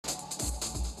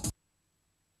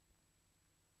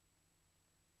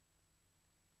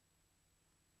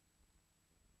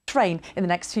train in the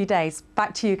next few days.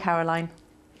 Back to you, Caroline.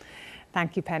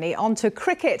 Thank you, Penny. On to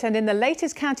cricket, and in the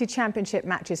latest county championship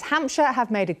matches, Hampshire have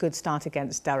made a good start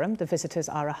against Durham. The visitors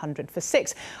are 100 for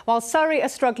 6, while Surrey are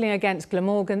struggling against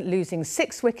Glamorgan, losing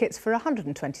 6 wickets for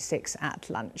 126 at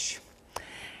lunch.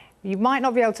 You might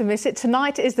not be able to miss it.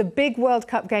 Tonight is the big World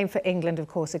Cup game for England, of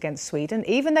course, against Sweden.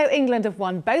 Even though England have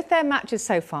won both their matches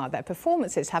so far, their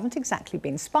performances haven't exactly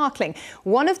been sparkling.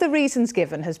 One of the reasons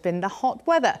given has been the hot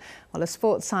weather. Well, a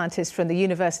sports scientist from the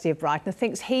University of Brighton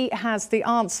thinks he has the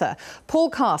answer. Paul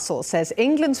Castle says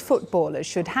England's footballers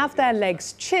should have their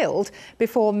legs chilled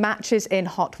before matches in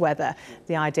hot weather.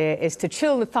 The idea is to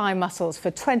chill the thigh muscles for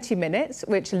 20 minutes,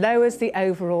 which lowers the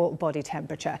overall body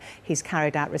temperature. He's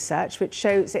carried out research which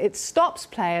shows it stops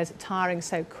players tiring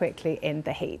so quickly in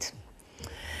the heat.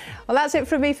 Well, that's it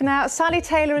from me for now. Sally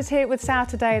Taylor is here with South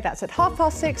Today. That's at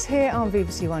 6:30 here on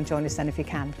BBC One. Join us then if you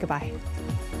can. Goodbye.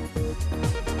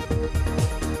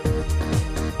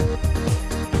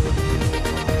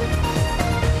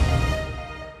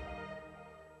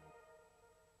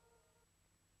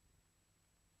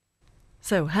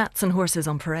 So, hats and horses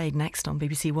on parade next on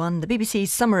BBC One. The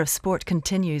BBC's Summer of Sport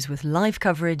continues with live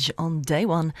coverage on day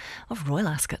 1 of Royal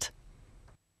Ascot.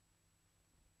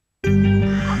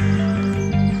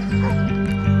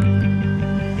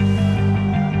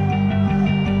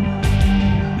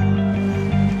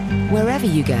 Wherever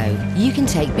you go, you can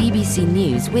take BBC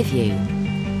News with you.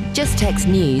 Just text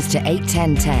NEWS to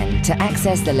 81010 to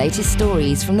access the latest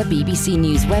stories from the BBC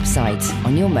News website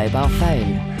on your mobile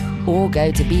phone. Or go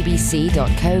to bbc.co.uk/news.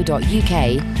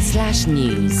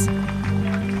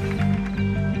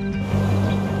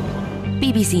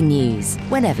 BBC News,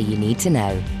 whenever you need to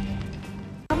know.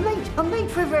 I'm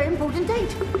late for a very important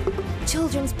date.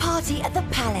 Children's party at the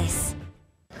palace.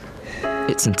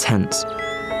 It's intense.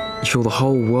 You feel the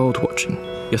whole world watching.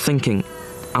 You're thinking,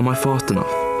 am I fast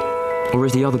enough? Or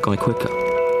is the other guy quicker?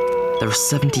 There are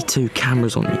 72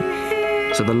 cameras on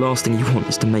you, so the last thing you want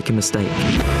is to make a mistake.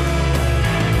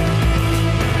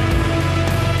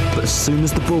 But as soon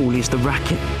as the ball leaves the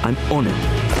racket, I'm on it.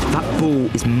 That ball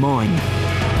is mine.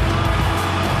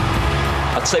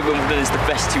 I'd say Wimbledon is the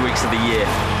best 2 weeks of the year.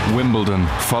 Wimbledon.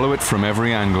 Follow it from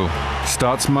every angle.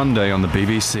 Starts Monday on the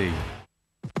BBC.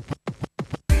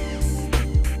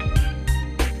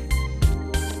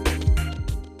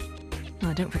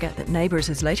 Don't forget that Neighbours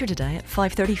is later today at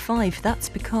 5:35. That's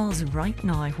because right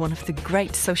now, one of the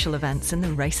great social events in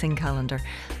the racing calendar,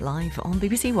 live on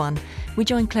BBC One, we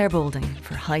join Claire Boulding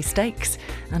for high stakes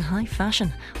and high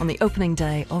fashion on the opening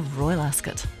day of Royal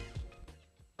Ascot.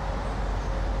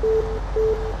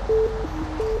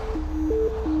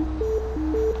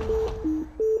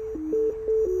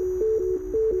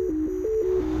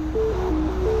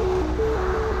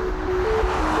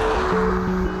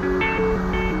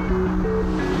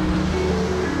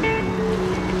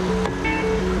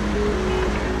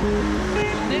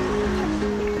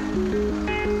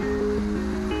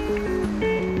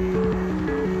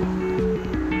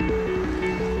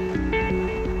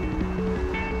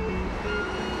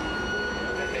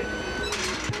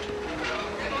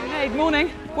 Morning.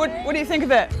 What do you think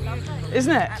of it?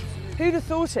 Isn't it? Who'd have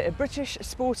thought it? A British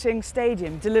sporting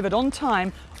stadium delivered on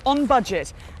time, on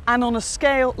budget, and on a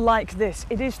scale like this.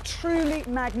 It is truly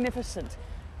magnificent,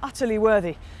 utterly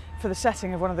worthy for the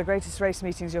setting of one of the greatest race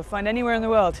meetings you'll find anywhere in the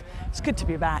world. It's good to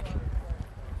be back.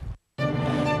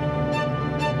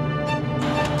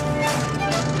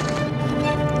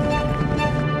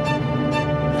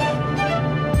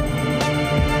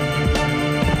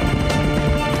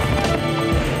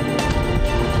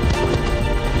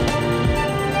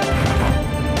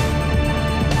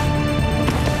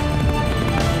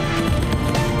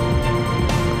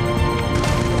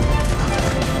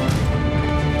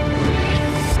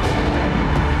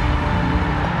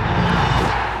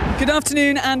 Good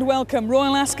afternoon and welcome.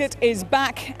 Royal Ascot is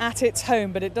back at its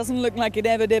home, but it doesn't look like it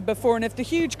ever did before. And if the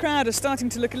huge crowd are starting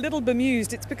to look a little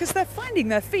bemused, it's because they're finding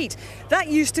their feet. That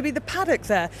used to be the paddock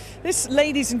there. This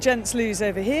ladies and gents loos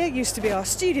over here used to be our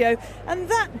studio, and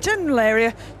that general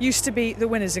area used to be the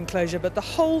winners' enclosure. But the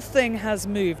whole thing has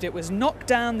moved. It was knocked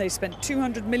down. They spent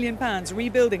 £200 million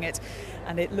rebuilding it,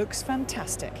 and it looks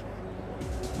fantastic.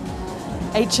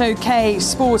 HOK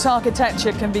Sport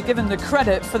Architecture can be given the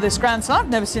credit for this grandstand. I've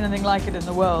never seen anything like it in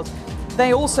the world.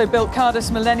 They also built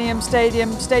Cardiff's Millennium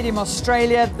Stadium, Stadium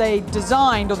Australia. They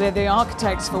designed, or they're the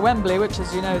architects for Wembley, which,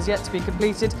 as you know, is yet to be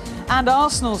completed, and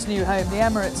Arsenal's new home, the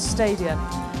Emirates Stadium.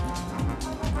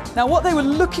 Now, what they were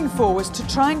looking for was to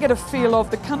try and get a feel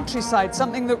of the countryside,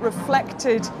 something that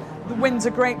reflected the Windsor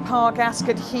Great Park,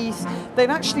 Ascot Heath. They've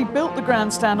actually built the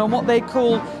grandstand on what they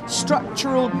call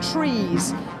structural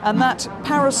trees, and that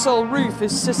parasol roof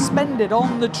is suspended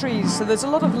on the trees, so there's a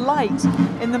lot of light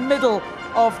in the middle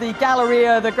of the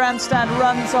Galleria. The grandstand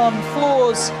runs on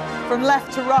floors from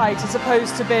left to right as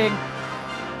opposed to being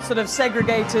sort of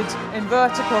segregated in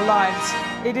vertical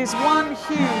lines. It is one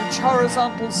huge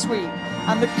horizontal sweep,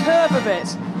 and the curve of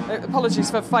it, apologies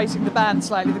for fighting the band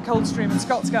slightly, the Coldstream and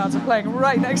Scots Guards are playing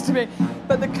right next to me,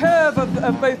 but the curve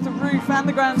of both the roof and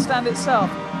the grandstand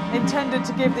itself intended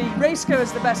to give the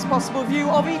racegoers the best possible view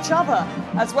of each other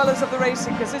as well as of the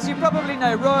racing, because as you probably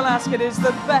know, Royal Ascot is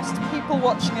the best people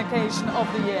watching occasion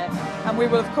of the year, and we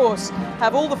will of course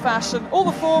have all the fashion, all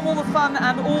the form, all the fun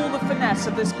and all the finesse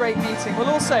of this great meeting. We'll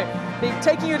also be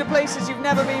taking you to places you've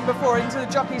never been before, into the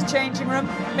jockey's changing room.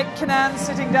 Mick Kinnan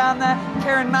sitting down there,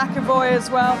 Kieran McAvoy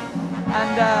as well,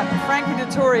 and Frankie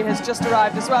Dettori has just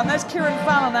arrived as well, and there's Kieran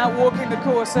Fallon out walking the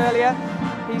course earlier.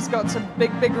 He's got some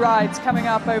big rides coming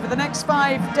up over the next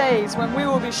 5 days when we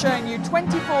will be showing you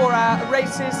 24-hour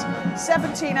races,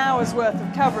 17 hours worth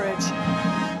of coverage,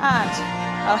 and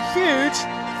a huge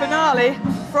finale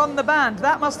from the band.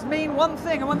 That must mean one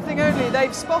thing and one thing only.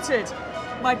 They've spotted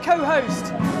my co-host,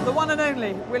 the one and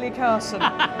only Willie Carson.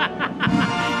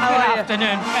 How are you? Good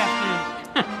afternoon.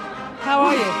 How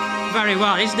are you? Very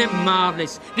well, isn't it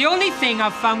marvellous? The only thing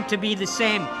I've found to be the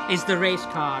same is the race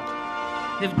card.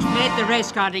 They've made the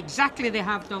race card exactly they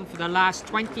have done for the last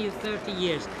 20 or 30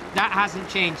 years. That hasn't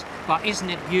changed, but isn't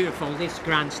it beautiful, this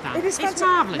grandstand? It is fantastic. It's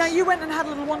marvellous. Now, you went and had a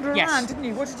little wander Yes. around, didn't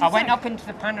you? What did you I think? went up into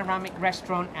the panoramic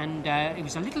restaurant, and it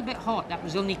was a little bit hot. That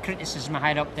was the only criticism I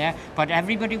had up there, but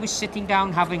everybody was sitting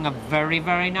down having a very,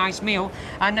 very nice meal.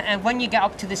 And when you get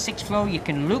up to the 6th floor, you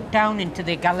can look down into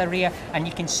the Galleria and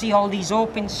you can see all these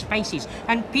open spaces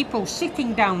and people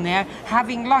sitting down there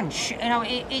having lunch. You know,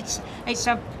 it's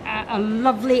a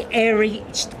lovely, airy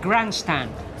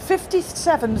grandstand.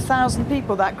 57,000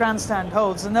 people that grandstand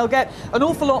holds, and they'll get an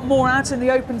awful lot more out in the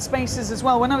open spaces as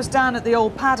well. When I was down at the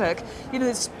old paddock, you know,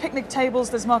 there's picnic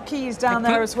tables, there's marquees down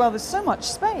there as well. There's so much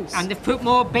space. And they've put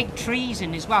more big trees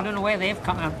in as well. I don't know where they've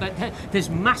come up, but there's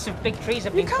massive big trees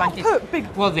have been planted. You can't put big.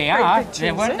 Well, they are. Big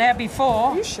They weren't there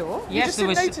before. Are you sure? Yes, you just there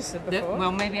didn't was. notice them before.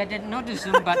 Well, maybe I didn't notice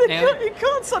them, but you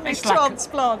can't suddenly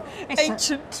transplant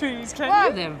ancient trees, can you?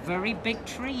 Well, they're very big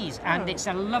trees, and it's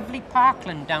a lovely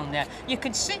parkland down there. You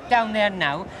can sit down there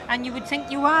now, and you would think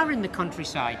you are in the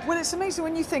countryside. Well, it's amazing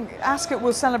when you think Ascot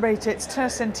will celebrate its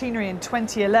tercentenary in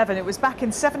 2011. It was back in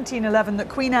 1711 that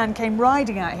Queen Anne came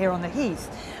riding out here on the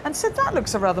heath and said that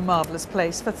looks a rather marvellous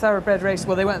place for thoroughbred race.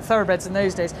 Well, they weren't thoroughbreds in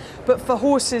those days, but for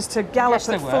horses to gallop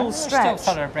at full stretch.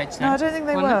 Still thoroughbreds then. No, I don't think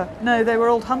they were. No, they were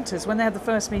old hunters. When they had the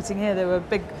first meeting here, they were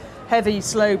big, heavy,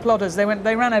 slow plodders.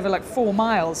 They ran over like 4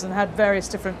 miles and had various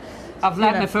different. I've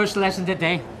learned my first lesson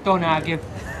today. Don't argue.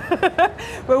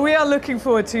 Well, we are looking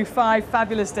forward to 5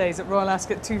 fabulous days at Royal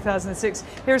Ascot 2006.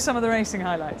 Here are some of the racing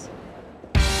highlights.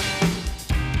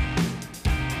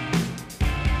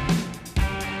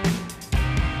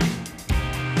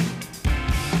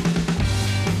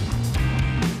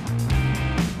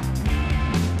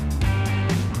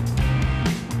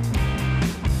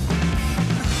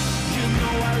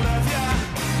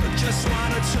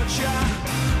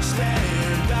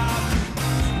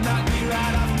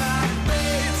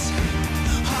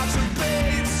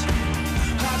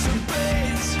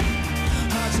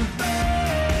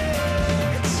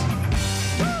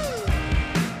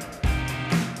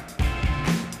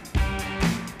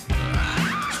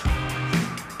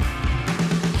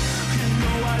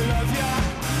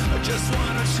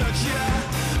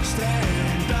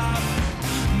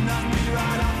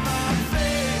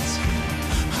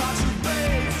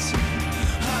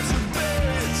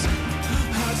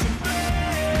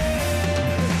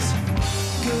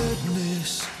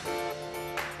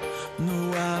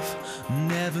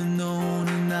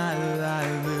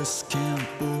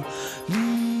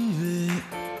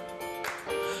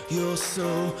 You're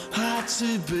so hard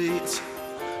to beat,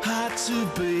 hard to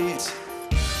beat.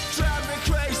 Drive me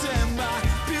crazy, my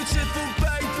beautiful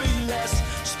baby. Let's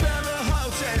spend the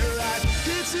whole day right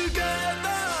here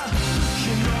together.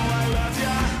 You know I love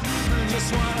ya, I just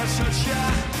wanna touch ya.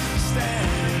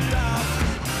 Stand up,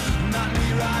 knock me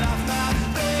right off my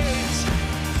feet.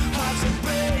 Hard to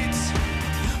beat,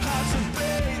 hard to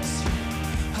beat,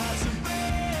 hard to beat.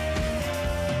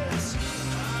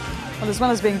 Well, as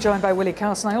well as being joined by Willie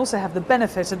Carson, I also have the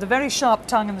benefit of the very sharp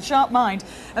tongue and the sharp mind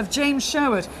of James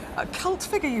Sherwood, a cult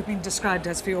figure you've been described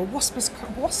as for your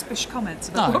waspish comments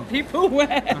about what people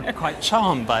wear. I'm quite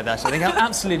charmed by that. I think I'm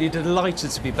absolutely delighted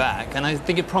to be back, and I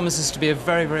think it promises to be a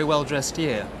very, very well-dressed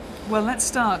year. Well, let's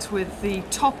start with the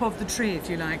top of the tree, if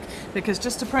you like, because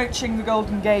just approaching the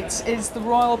Golden Gates is the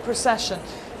royal procession.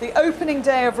 The opening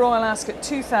day of Royal Ascot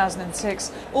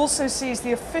 2006 also sees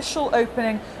the official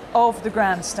opening of the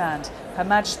grandstand. Her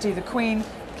Majesty the Queen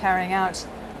carrying out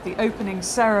the opening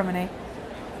ceremony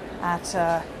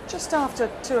at just after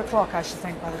 2 o'clock, I should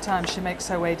think, by the time she makes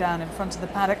her way down in front of the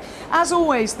paddock. As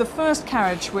always, the first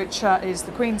carriage, which is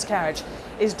the Queen's carriage,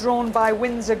 is drawn by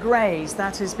Windsor Greys.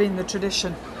 That has been the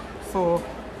tradition for,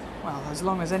 well, as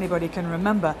long as anybody can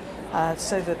remember,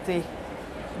 so that the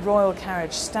royal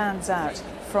carriage stands out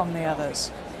from the others.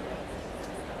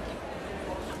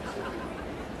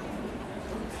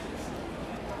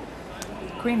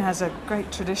 The Queen has a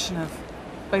great tradition of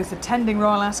both attending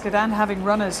Royal Ascot and having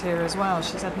runners here as well.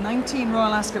 She's had 19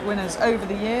 Royal Ascot winners over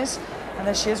the years, and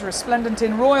there she is, resplendent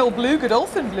in royal blue,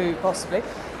 Godolphin blue possibly,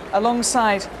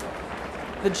 alongside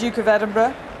the Duke of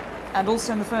Edinburgh, and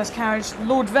also in the first carriage,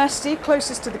 Lord Vestey,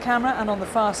 closest to the camera, and on the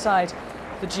far side,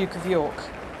 the Duke of York.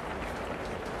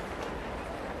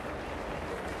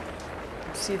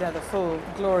 You see there the full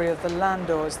glory of the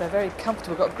landauers. They're very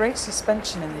comfortable, got great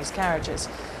suspension in these carriages.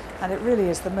 And it really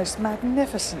is the most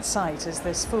magnificent sight as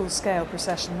this full-scale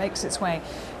procession makes its way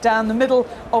down the middle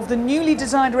of the newly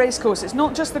designed racecourse. It's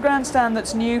not just the grandstand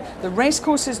that's new, the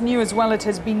racecourse is new as well. It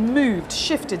has been moved,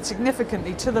 shifted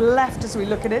significantly to the left as we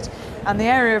look at it, and the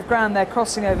area of ground they're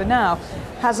crossing over now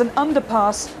has an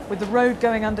underpass with the road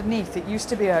going underneath. It used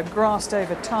to be a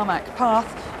grassed-over tarmac path.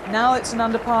 Now it's an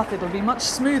underpath. It'll be much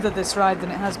smoother this ride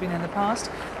than it has been in the past.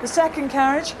 The second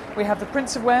carriage, we have the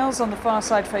Prince of Wales on the far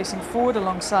side facing forward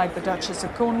alongside the Duchess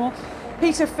of Cornwall,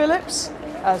 Peter Phillips,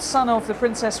 son of the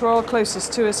Princess Royal,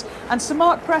 closest to us, and Sir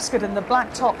Mark Prescott in the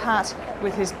black top hat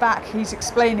with his back. He's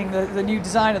explaining the new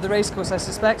design of the racecourse, I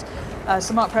suspect.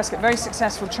 Sir Mark Prescott, very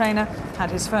successful trainer, had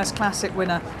his first classic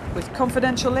winner with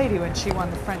Confidential Lady when she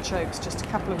won the French Oaks just a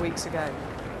couple of weeks ago.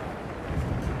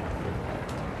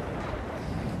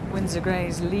 Windsor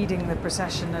Greys leading the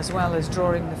procession as well as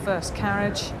drawing the first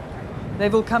carriage.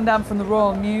 They've all come down from the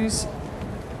Royal Mews.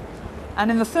 And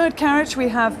in the third carriage we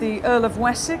have the Earl of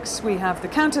Wessex, we have the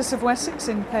Countess of Wessex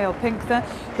in pale pink there,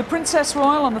 the Princess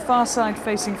Royal on the far side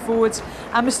facing forwards,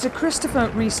 and Mr.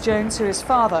 Christopher Rhys-Jones, who is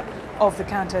father of the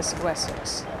Countess of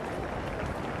Wessex.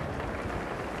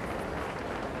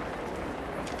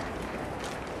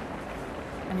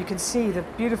 And you can see the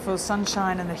beautiful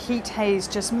sunshine and the heat haze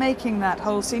just making that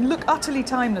whole scene look utterly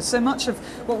timeless. So much of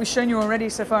what we've shown you already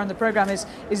so far in the programme is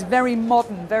very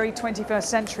modern, very 21st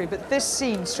century, but this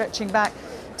scene stretching back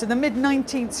to the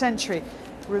mid-19th century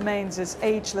remains as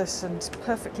ageless and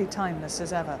perfectly timeless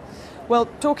as ever. Well,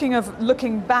 talking of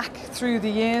looking back through the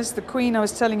years, the Queen, I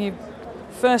was telling you,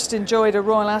 first enjoyed a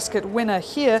Royal Ascot winner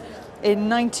here in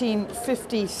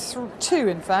 1952,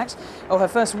 in fact. Oh, her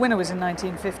first winner was in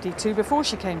 1952, before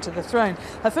she came to the throne.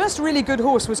 Her first really good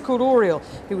horse was called Oriel,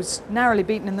 who was narrowly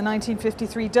beaten in the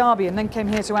 1953 Derby and then came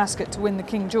here to Ascot to win the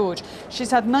King George. She's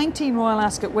had 19 Royal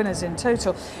Ascot winners in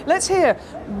total. Let's hear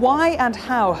why and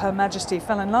how Her Majesty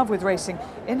fell in love with racing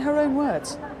in her own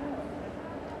words.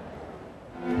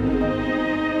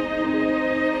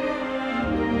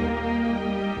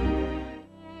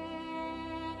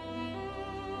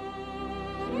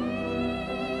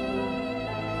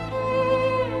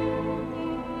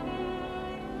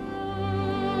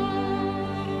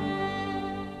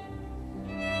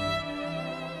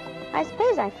 I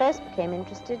suppose I first became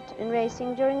interested in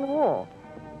racing during the war,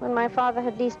 when my father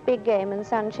had leased Big Game and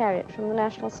Sun Chariot from the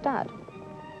National Stud.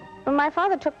 When my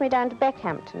father took me down to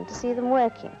Beckhampton to see them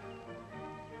working,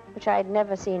 which I'd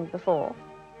never seen before,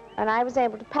 and I was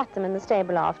able to pat them in the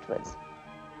stable afterwards.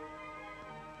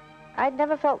 I'd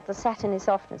never felt the satiny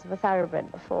softness of a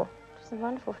thoroughbred before. It was a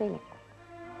wonderful feeling.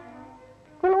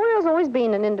 Well, Oriel's always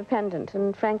been an independent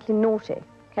and frankly naughty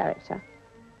character.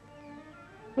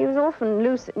 He was often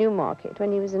loose at Newmarket when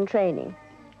he was in training,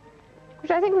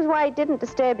 which I think was why it didn't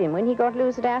disturb him when he got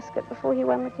loose at Ascot before he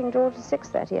won the King George VI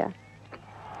that year.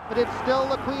 But it's still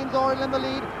the Queen's Oriel in the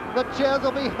lead. The cheers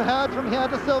will be heard from here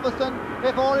to Silverstone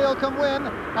if Oriel can win.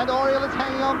 And Oriel is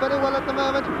hanging on very well at the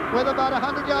moment with about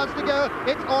 100 yards to go.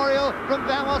 It's Oriel from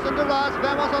Vamos and Duras.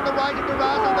 Vamos on the right and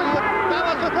Duras on the left.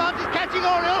 Vamos for France is catching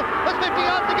Oriel. There's 50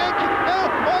 yards to go. No,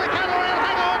 or can Oriel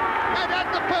hang on? And at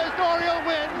the post, Oriel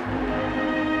wins.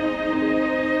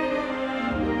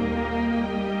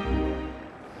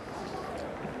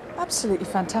 Absolutely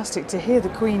fantastic to hear the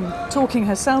Queen talking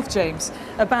herself, James,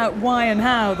 about why and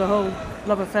how the whole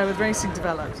love affair with racing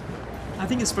developed. I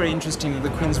think it's very interesting that the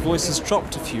Queen's voice has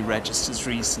dropped a few registers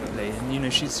recently, and, you know,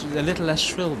 she's a little less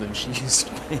shrill than she used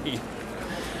to be.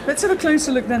 Let's have a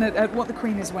closer look then at what the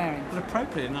Queen is wearing. Well,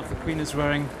 appropriately enough, the Queen is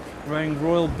wearing wearing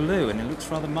royal blue, and it looks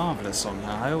rather marvellous on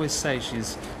her. I always say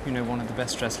she's, you know, one of the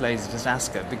best dressed ladies at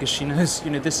Ascot because she knows,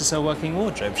 you know, this is her working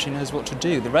wardrobe. She knows what to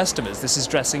do. The rest of us, this is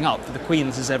dressing up. For the Queen,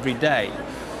 this is every day.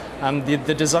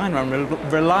 The designer I'm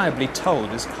reliably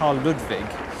told is Carl Ludwig,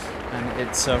 and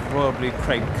it's a royal blue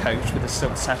crepe coat with a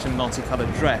silk satin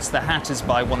multicoloured dress. The hat is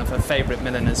by one of her favourite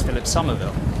milliners, Philip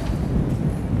Somerville.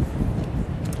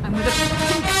 And with a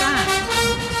pink band.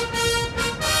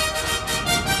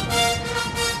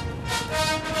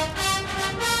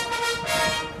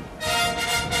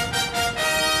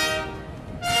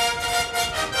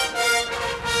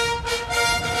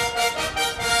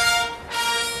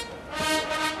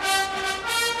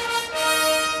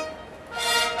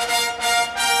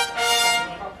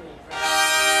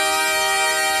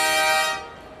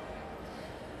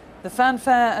 The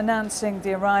fanfare announcing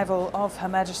the arrival of Her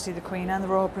Majesty the Queen and the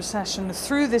royal procession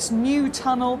through this new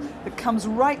tunnel that comes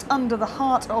right under the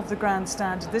heart of the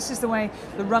grandstand. This is the way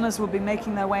the runners will be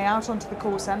making their way out onto the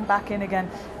course and back in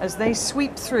again as they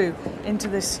sweep through into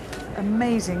this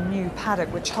amazing new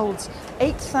paddock which holds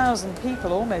 8,000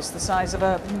 people, almost the size of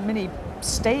a mini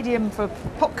stadium for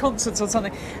pop concerts or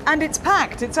something. And it's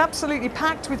packed, it's absolutely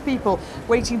packed with people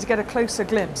waiting to get a closer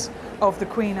glimpse of the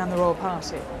Queen and the royal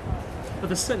party. But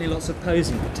there's certainly lots of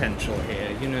posing potential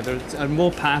here. You know, there are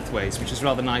more pathways, which is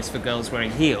rather nice for girls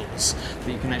wearing heels,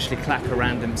 that you can actually clack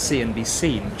around and see and be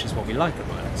seen, which is what we like at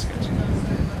Royal Ascot.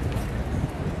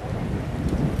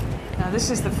 Now,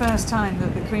 this is the first time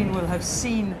that the Queen will have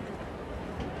seen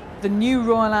the new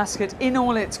Royal Ascot in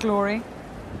all its glory.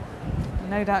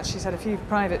 No doubt she's had a few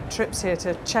private trips here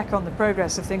to check on the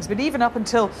progress of things, but even up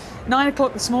until 9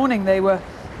 o'clock this morning, they were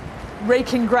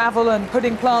raking gravel and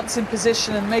putting plants in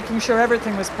position and making sure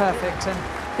everything was perfect,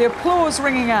 and the applause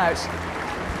ringing out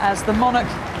as the monarch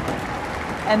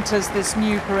enters this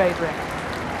new parade ring.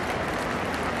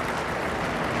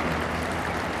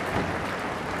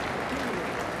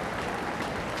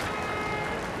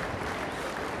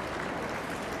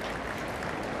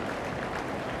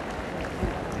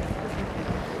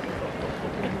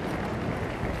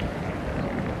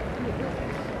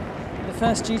 The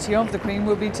first duty of the Queen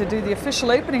will be to do the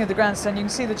official opening of the grandstand. You can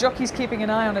see the jockeys keeping an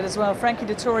eye on it as well. Frankie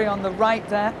Dettori on the right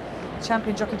there.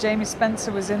 Champion jockey Jamie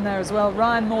Spencer was in there as well.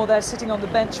 Ryan Moore there sitting on the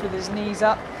bench with his knees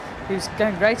up, who's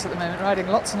going great at the moment, riding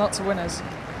lots and lots of winners.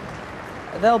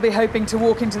 They'll be hoping to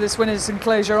walk into this winners'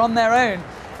 enclosure on their own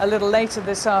a little later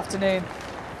this afternoon.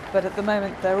 But at the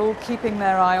moment, they're all keeping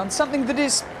their eye on something that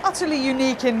is utterly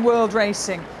unique in world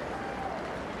racing.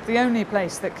 The only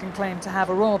place that can claim to have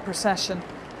a royal procession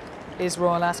is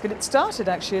Royal Ascot. It started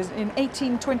actually in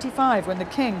 1825 when the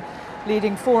King,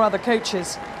 leading 4 other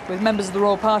coaches with members of the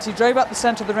royal party, drove up the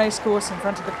centre of the racecourse in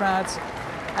front of the crowds,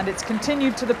 and it's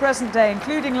continued to the present day,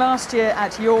 including last year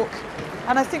at York.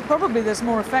 And I think probably there's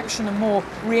more affection and more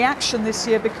reaction this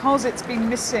year because it's been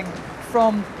missing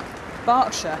from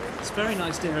Berkshire. It's very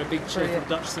nice to hear a big cheer for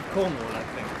the Duchess of Cornwall, I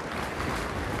think.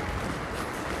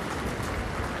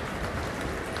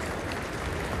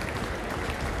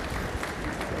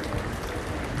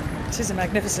 It is a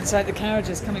magnificent sight. The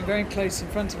carriages coming very close in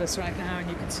front of us right now, and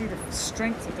you can see the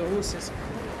strength of the horses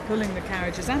pulling the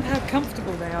carriages and how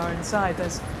comfortable they are inside.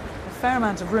 There's a fair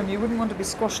amount of room. You wouldn't want to be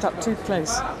squashed up too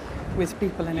close with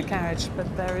people in a carriage,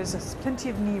 but there is plenty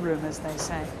of knee room, as they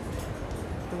say.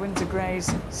 The Windsor Greys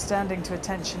standing to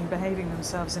attention, behaving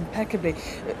themselves impeccably.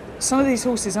 Some of these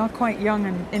horses are quite young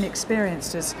and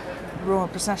inexperienced as royal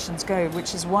processions go,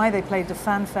 which is why they played the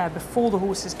fanfare before the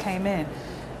horses came in.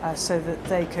 So that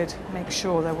they could make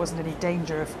sure there wasn't any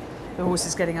danger of the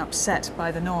horses getting upset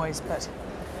by the noise, but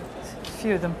a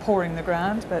few of them pawing the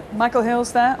ground. But Michael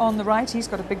Hill's there on the right. He's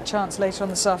got a big chance later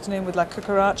on this afternoon with La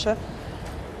Cucaracha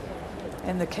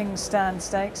in the King's Stand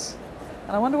Stakes.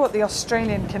 And I wonder what the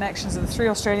Australian connections of the 3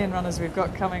 Australian runners we've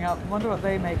got coming up, I wonder what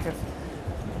they make of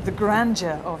the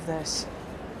grandeur of this.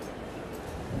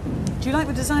 Do you like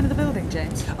the design of the building,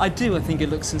 James? I do. I think it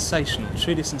looks sensational,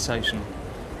 truly sensational.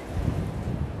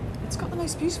 It's got the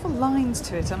most beautiful lines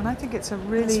to it. I mean, I think it's a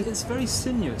really... It's very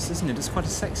sinuous, isn't it? It's quite a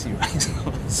sexy race.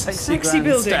 Sexy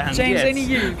building. Stand, James, yes. only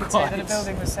you could say that a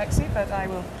building was sexy, but I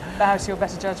will bow to your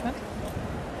better judgment.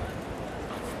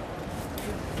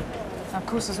 Of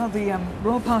course, as well, the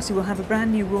Royal Party will have a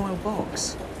brand new Royal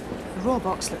Box. The Royal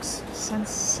Box looks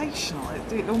sensational.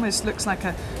 It almost looks like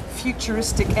a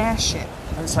futuristic airship.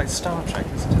 Oh, it's like Star Trek,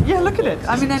 isn't it? Yeah, look at it.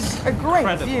 I mean, it's a great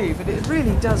Incredible. view, but it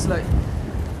really does look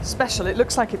special. It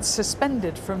looks like it's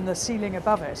suspended from the ceiling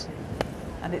above it,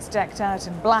 and it's decked out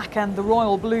in black and the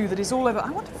royal blue that is all over.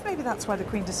 I wonder if maybe that's why the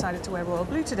Queen decided to wear royal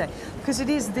blue today, because it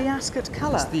is the Ascot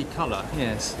colour. It's the colour,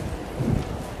 yes.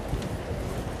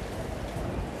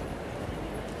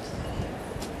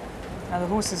 Now the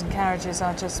horses and carriages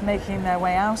are just making their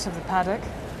way out of the paddock,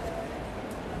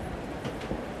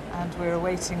 and we're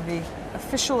awaiting the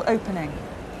official opening.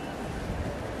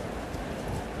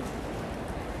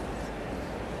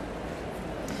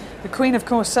 The Queen, of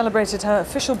course, celebrated her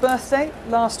official birthday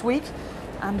last week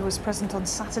and was present on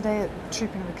Saturday at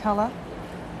Trooping the Colour.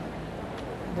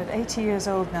 And at 80 years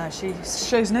old now, she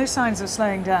shows no signs of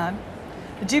slowing down.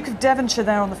 The Duke of Devonshire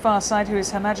there on the far side, who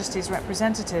is Her Majesty's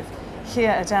representative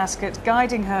here at Ascot,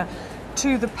 guiding her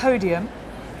to the podium,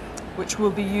 which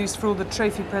will be used for all the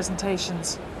trophy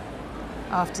presentations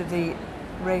after the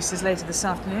races later this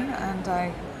afternoon. And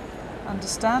I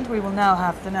understand we will now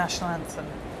have the national anthem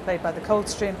played by the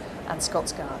Coldstream and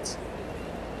Scots Guards.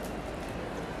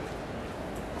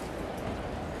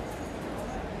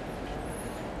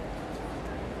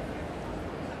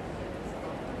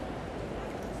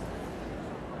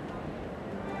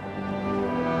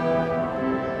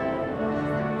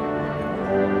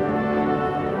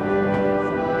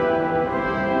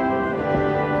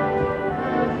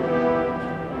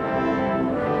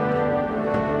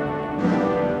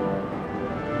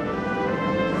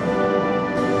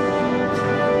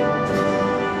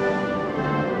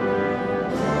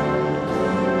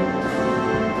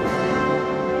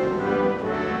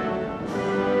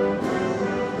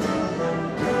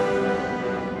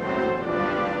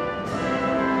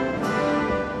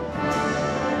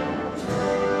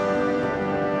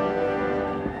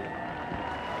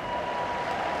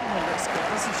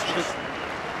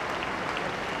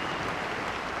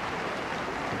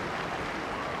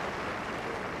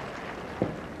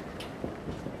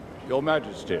 Your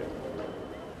Majesty,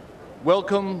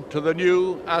 welcome to the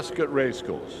new Ascot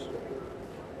Racecourse.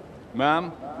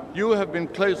 Ma'am, you have been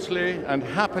closely and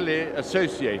happily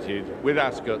associated with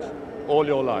Ascot all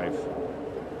your life.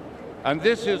 And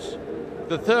this is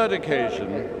the third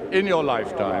occasion in your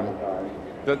lifetime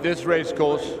that this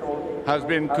racecourse has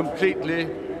been completely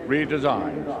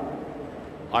redesigned.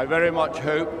 I very much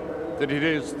hope that it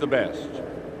is the best.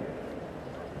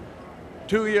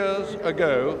 2 years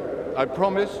ago, I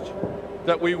promised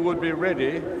that we would be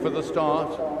ready for the start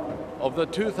of the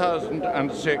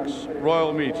 2006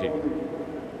 Royal Meeting.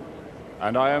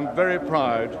 And I am very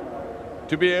proud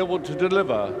to be able to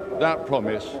deliver that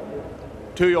promise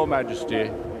to Your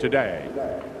Majesty today.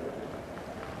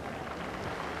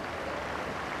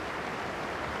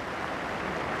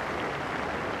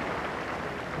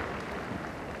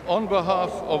 On behalf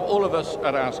of all of us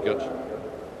at Ascot,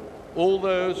 all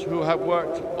those who have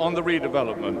worked on the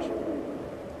redevelopment,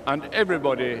 and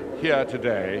everybody here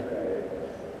today,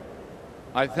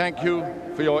 I thank you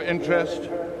for your interest,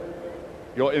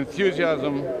 your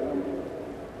enthusiasm,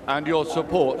 and your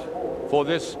support for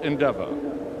this endeavour.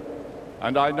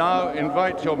 And I now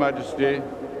invite Your Majesty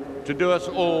to do us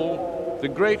all the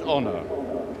great honour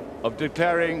of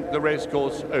declaring the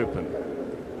racecourse open.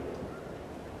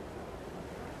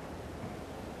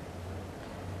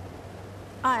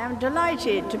 I am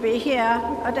delighted to be here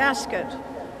at Ascot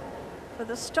for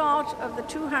the start of the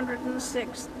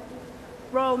 206th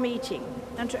Royal Meeting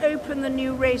and to open the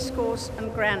new racecourse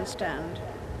and grandstand.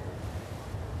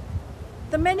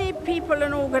 The many people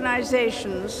and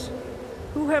organisations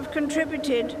who have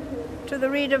contributed to the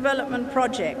redevelopment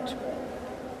project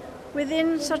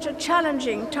within such a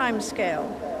challenging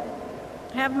timescale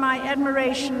have my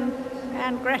admiration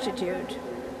and gratitude.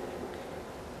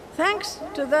 Thanks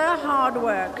to their hard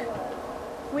work,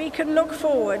 we can look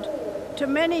forward to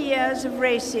many years of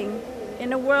racing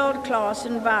in a world-class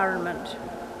environment.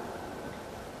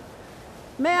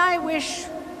 May I wish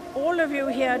all of you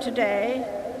here today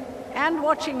and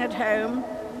watching at home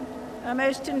a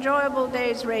most enjoyable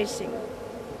day's racing.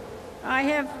 I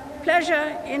have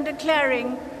pleasure in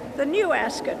declaring the new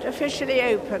Ascot officially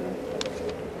open.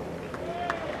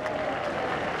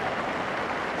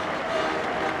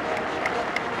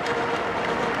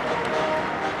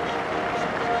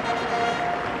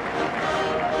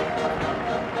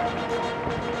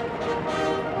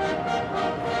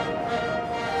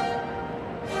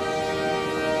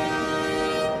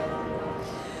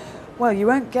 Well, you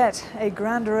won't get a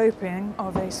grander opening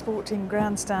of a sporting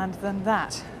grandstand than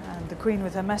that. And the Queen,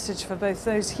 with her message for both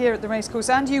those here at the racecourse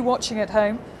and you watching at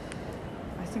home,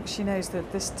 I think she knows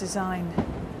that this design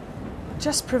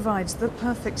just provides the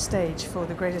perfect stage for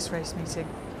the greatest race meeting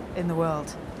in the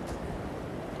world.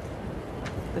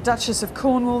 The Duchess of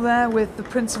Cornwall there with the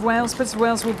Prince of Wales. Prince of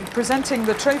Wales will be presenting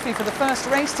the trophy for the first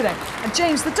race today. And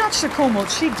James, the Duchess of Cornwall,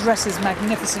 she dresses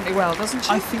magnificently well, doesn't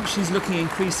she? I think she's looking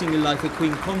increasingly like a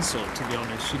Queen Consort, to be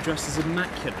honest. She dresses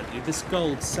immaculately. This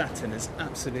gold satin is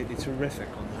absolutely terrific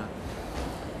on her.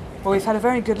 Well, we've had a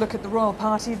very good look at the Royal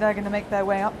Party. They're going to make their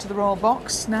way up to the Royal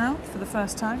Box now for the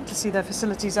first time to see their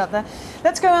facilities out there.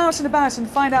 Let's go out and about and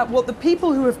find out what the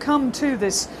people who have come to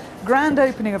this grand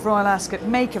opening of Royal Ascot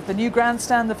make of the new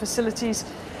grandstand, the facilities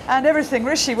and everything.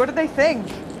 Rishi, what do they think?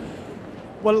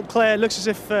 Well, Claire, it looks as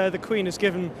if the Queen has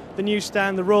given the new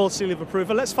stand the royal seal of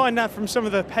approval. Let's find out from some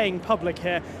of the paying public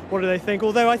here, what do they think?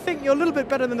 Although I think you're a little bit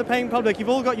better than the paying public. You've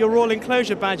all got your royal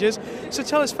enclosure badges. So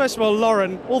tell us, first of all,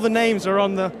 Lauren, all the names are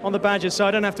on the badges, so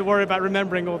I don't have to worry about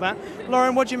remembering all that.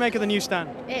 Lauren, what do you make of the new stand?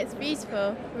 It's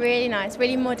beautiful, really nice,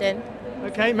 really modern.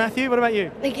 Okay, Matthew, what about you?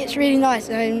 I think it's really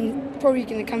nice. I'm probably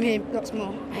going to come here lots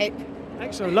more, I hope.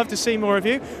 Excellent, love to see more of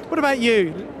you. What about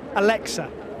you, Alexa?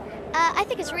 I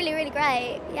think it's really, really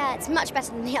great. Yeah, it's much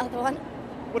better than the other one.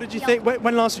 What did you think?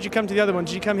 When last did you come to the other one?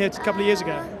 Did you come here a couple of years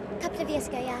ago? A couple of years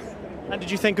ago, yeah. And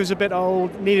did you think it was a bit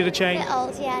old, needed a change? A bit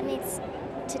old, yeah.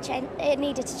 It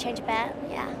needed to change a bit,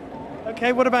 yeah.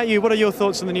 Okay, what about you? What are your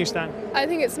thoughts on the new stand? I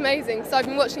think it's amazing. So I've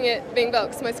been watching it being built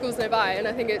because my school's nearby, and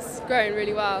I think it's growing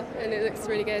really well, and it looks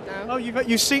really good now. Oh,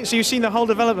 you've seen the whole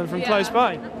development from close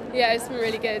by? Yeah, it's been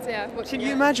really good, yeah. Can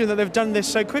you imagine that they've done this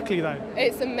so quickly, though?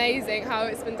 It's amazing how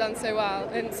it's been done so well,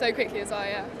 and so quickly as well,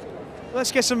 yeah.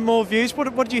 Let's get some more views.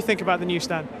 What do you think about the new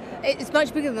stand? It's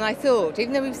much bigger than I thought.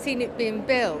 Even though we've seen it being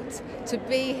built, to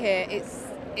be here, it's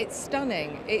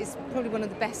stunning. It's probably one of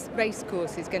the best race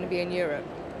courses going to be in Europe.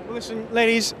 Well, listen,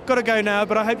 ladies, got to go now,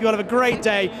 but I hope you all have a great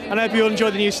day, and I hope you all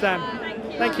enjoy the new stand.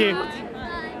 Thank you.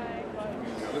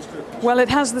 Well, it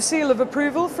has the seal of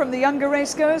approval from the younger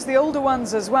racegoers, the older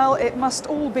ones as well. It must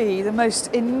all be the most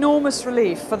enormous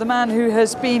relief for the man who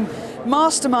has been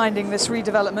masterminding this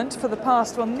redevelopment for the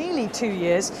past, well, nearly 2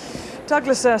 years.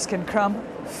 Douglas Erskine, Crumb,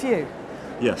 phew.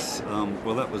 Yes,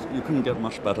 well, you couldn't get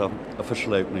much better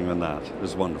official opening than that. It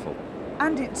was wonderful.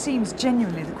 And it seems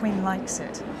genuinely the Queen likes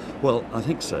it. Well, I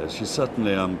think so. She's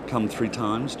certainly come 3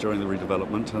 times during the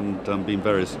redevelopment and been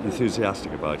very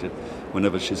enthusiastic about it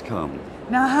whenever she's come.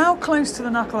 Now, how close to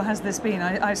the knuckle has this been?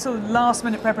 I saw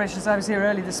last-minute preparations. I was here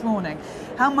early this morning.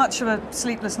 How much of a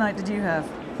sleepless night did you have?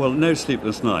 Well, no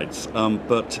sleepless nights,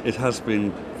 but it has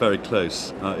been very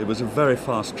close. It was a very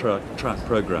fast track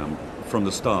programme from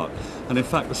the start. And in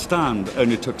fact, the stand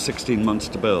only took 16 months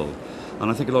to build. And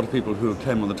I think a lot of people who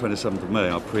came on the 27th of May,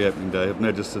 our pre-opening day, have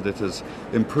noticed that it has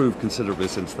improved considerably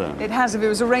since then. It has. If it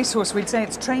was a racehorse, we'd say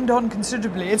it's trained on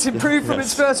considerably. It's improved from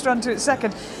its first run to its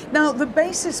second. Now, the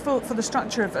basis for the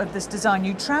structure of this design,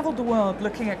 you travelled the world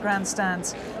looking at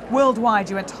grandstands worldwide.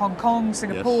 You went to Hong Kong,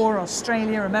 Singapore,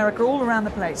 Australia, America, all around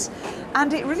the place.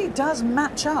 And it really does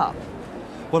match up.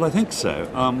 Well, I think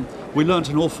so. We learnt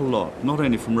an awful lot, not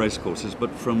only from racecourses, but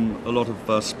from a lot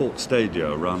of sports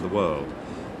stadia around the world.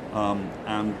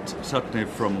 And certainly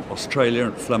from Australia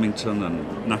at Flemington and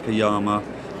Nakayama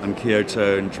and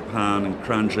Kyoto in Japan and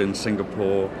Coventry in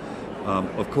Singapore,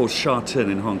 of course Sha Tin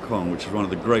in Hong Kong, which is one of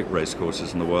the great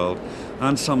racecourses in the world,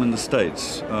 and some in the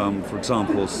States, for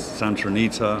example Santa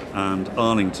Anita and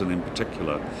Arlington in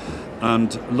particular.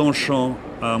 And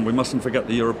Longchamp, we mustn't forget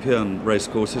the European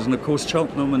racecourses, and of course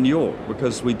Cheltenham and York,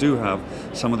 because we do have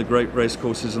some of the great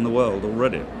racecourses in the world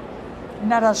already.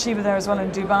 Nadal Shiva there as well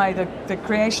in Dubai, the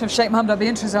creation of Sheikh Mohammed. I'll be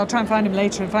interested. I'll try and find him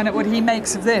later and find out what he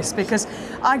makes of this, because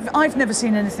I've never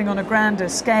seen anything on a grander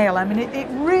scale. I mean, it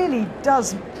really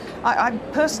does. I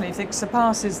personally think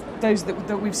surpasses those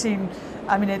that we've seen.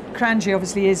 I mean, Coventry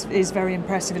obviously is very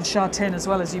impressive, and Sha Tin as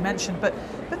well, as you mentioned. But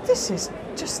this is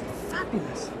just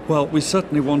fabulous. Well, we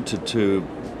certainly wanted to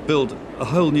build a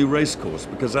whole new racecourse,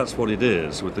 because that's what it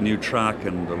is, with the new track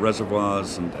and the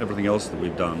reservoirs and everything else that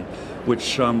we've done,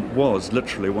 which was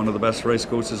literally one of the best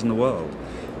racecourses in the world.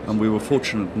 And we were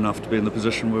fortunate enough to be in the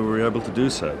position where we were able to do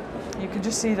so. You can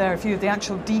just see there a few of the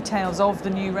actual details of the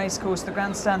new racecourse, the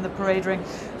grandstand, the parade ring,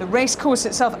 the racecourse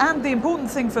itself, and the important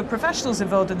thing for professionals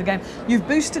involved in the game, you've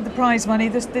boosted the prize money.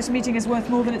 This meeting is worth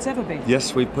more than it's ever been.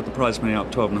 Yes, we've put the prize money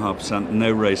up 12.5%.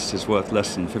 No race is worth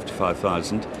less than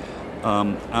 55,000.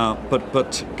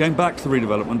 But going back to the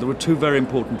redevelopment, there were 2 very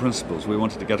important principles we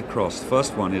wanted to get across. The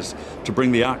first one is to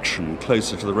bring the action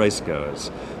closer to the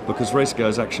racegoers, because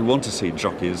racegoers actually want to see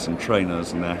jockeys and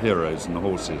trainers and their heroes and the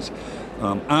horses.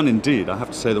 And indeed, I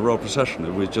have to say, the royal procession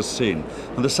that we've just seen.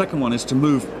 And the second one is to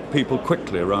move people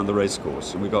quickly around the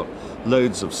racecourse. And we've got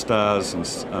loads of stairs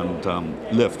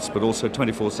and lifts, but also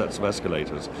 24 sets of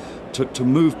escalators to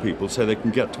move people so they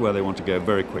can get to where they want to go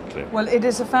very quickly. Well, it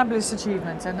is a fabulous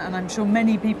achievement, and I'm sure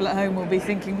many people at home will be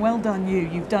thinking, well done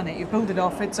you've done it, you've pulled it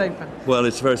off, it's open. Well,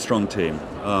 it's a very strong team,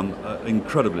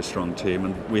 incredibly strong team,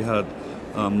 and we had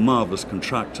marvellous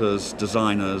contractors,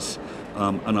 designers,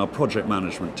 and our project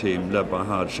management team, led by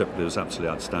Howard Shipley, is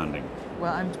absolutely outstanding.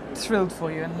 Well, I'm thrilled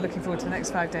for you and looking forward to the next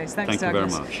 5 days. Thanks, Thank you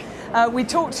Douglas. very much. We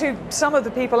talked to some of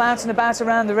the people out and about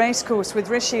around the racecourse with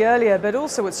Rishi earlier, but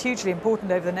also what's hugely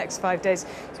important over the next 5 days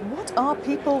is what are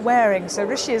people wearing? So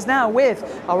Rishi is now with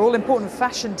our all-important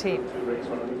fashion team.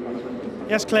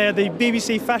 Yes, Claire, the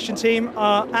BBC fashion team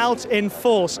are out in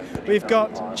force. We've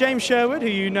got James Sherwood, who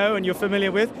you know and you're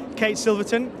familiar with, Kate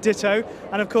Silverton, ditto,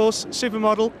 and of course,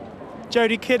 supermodel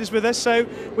Jodie Kidd is with us. So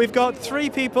we've got 3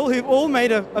 people who've all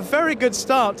made a very good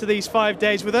start to these 5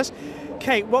 days with us.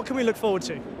 Kate, what can we look forward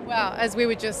to? Well, as we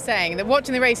were just saying, that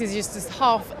watching the races is just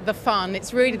half the fun.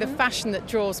 It's really the fashion that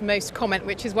draws most comment,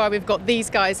 which is why we've got these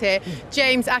guys here.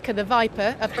 James Acker, the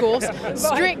Viper, of course.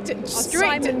 strict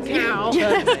Simon Cowell.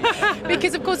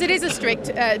 Because, of course, it is a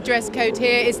strict dress code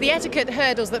here. It's the etiquette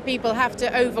hurdles that people have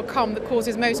to overcome that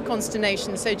causes most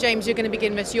consternation. So, James, you're going to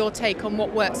begin with your take on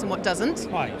what works and what doesn't.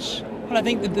 Right. Well, I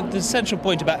think the central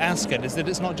point about Ascot is that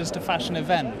it's not just a fashion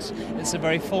event, it's a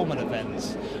very formal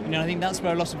event. You know, I think that's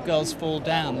where a lot of girls fall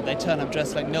down. They turn up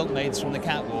dressed like milkmaids from the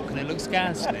catwalk and it looks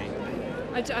ghastly.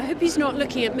 I hope he's not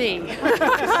looking at me.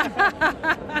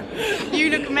 You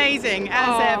look amazing,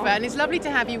 as ever, and it's lovely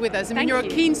to have you with us. I mean, you're a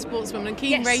keen sportswoman and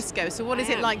keen racegoer, so what is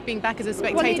it like being back as a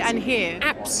spectator and here?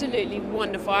 Absolutely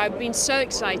wonderful. I've been so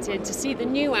excited to see the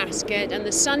new Ascot, and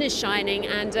the sun is shining,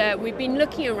 and we've been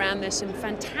looking around. There's some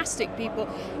fantastic people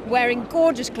wearing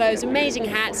gorgeous clothes, amazing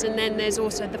hats, and then there's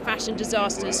also the fashion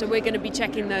disasters, so we're going to be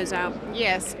checking those out.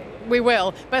 Yes. We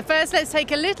will. But first, let's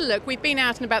take a little look. We've been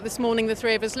out and about this morning, the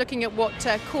 3 of us, looking at what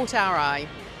caught our eye.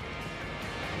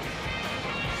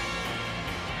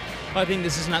 I think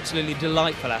this is an absolutely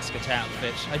delightful Ascot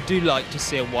outfit. I do like to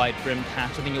see a wide-brimmed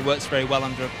hat. I think it works very well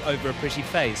over a pretty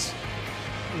face.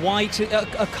 White,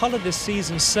 a colour this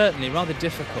season certainly rather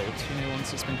difficult, you know,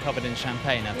 once it's been covered in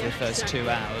champagne after the first 2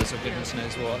 hours or goodness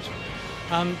knows what.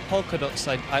 Polka dots,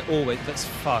 that's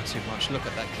far too much. Look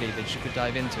at that cleavage, you could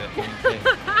dive into it, frankly.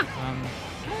 No,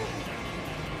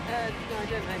 I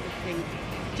don't like the pink.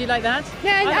 Do you like that?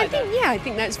 Yeah, I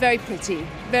think that's very pretty.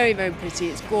 Very, very pretty.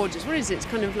 It's gorgeous. What is it? It's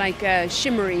kind of like a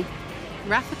shimmery...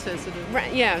 Raffeta, sort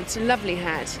of. Yeah, it's a lovely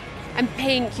hat. And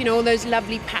pink, you know, all those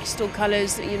lovely pastel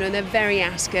colours, you know, they're very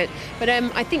Ascot. But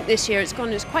I think this year it's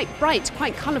quite bright,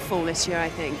 quite colourful this year, I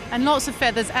think. And lots of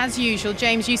feathers, as usual.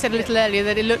 James, you said a little earlier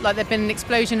that it looked like there'd been an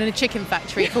explosion in a chicken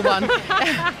factory, for one.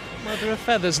 Well, there are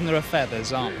feathers and there are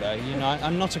feathers, aren't there? You know,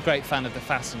 I'm not a great fan of the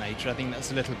Fascinator. I think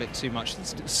that's a little bit too much.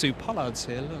 Sue Pollard's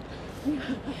here, look.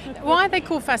 Why are they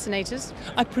called fascinators?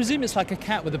 I presume it's like a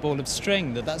cat with a ball of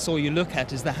string, that's all you look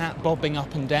at is the hat bobbing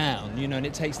up and down, you know, and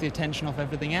it takes the attention off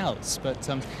everything else. But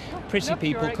pretty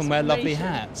people can wear lovely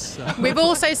hats. So. We've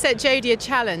also set Jodie a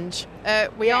challenge.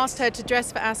 We asked her to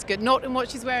dress for Ascot, not in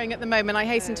what she's wearing at the moment, I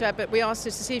hasten to add, but we asked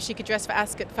her to see if she could dress for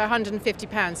Ascot for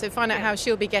 £150, so find out how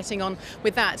she'll be getting on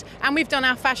with that. And we've done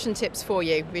our fashion tips for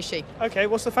you, Rishi. OK,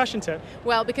 what's the fashion tip?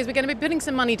 Well, because we're going to be putting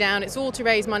some money down, it's all to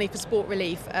raise money for Sport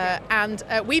Relief, and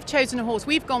we've chosen a horse.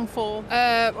 We've gone for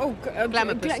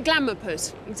Glamourpuss.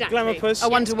 Glamourpuss, exactly. Glamourpuss. I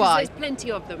wonder why. There's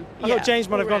plenty of them. I thought James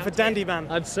might have gone for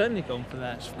Dandyman. I've certainly gone for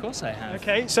that. Of course I have.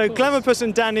 OK, so Glamourpuss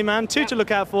and Dandyman, 2 to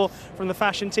look out for from the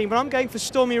fashion team. But I'm going for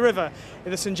Stormy River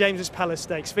in the St James's Palace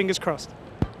Stakes. Fingers crossed.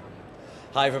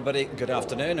 Hi everybody, good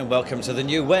afternoon and welcome to the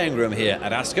new weighing room here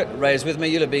at Ascot. Ray is with me.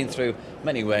 You'll have been through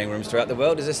many weighing rooms throughout the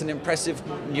world. Is this an impressive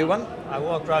new one? I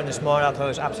walked around this morning, I thought it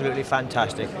was absolutely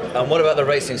fantastic. And what about the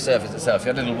racing surface itself? You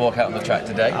had a little walk out on the track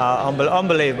today.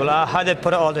 Unbelievable. How they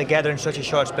put it all together in such a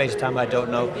short space of time, I don't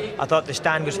know. I thought the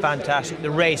stand was fantastic. The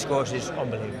race course is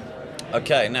unbelievable.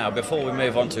 OK, now before we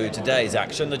move on to today's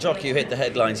action, the jockey who hit the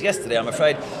headlines yesterday, I'm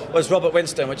afraid, was Robert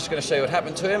Winstone. We're just going to show you what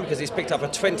happened to him because he's picked up a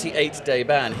 28-day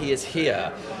ban. He is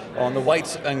here on the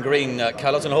white and green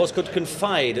colours, and a horse could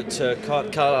Confide to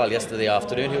Carlisle yesterday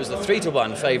afternoon. He was the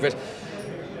 3-1 favourite.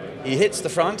 He hits the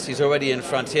front, he's already in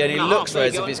front here, and he looks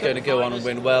as if he's going to go on and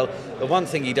win well. The one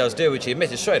thing he does do, which he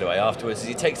admitted straight away afterwards, is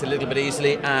he takes it a little bit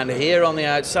easily, and here on the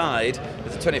outside,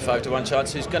 there's a 25-1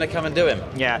 chance who's going to come and do him.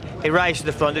 Yeah, he rises to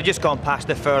the front, they've just gone past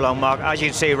the furlong mark. As you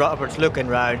can see, Robert's looking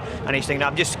round, and he's thinking,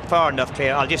 I'm just far enough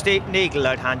clear, I'll just needle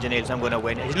out hands and heels, I'm going to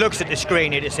win. He looks at the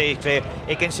screen here to see it's clear,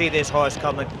 he can see this horse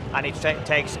coming, and he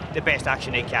takes the best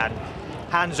action he can.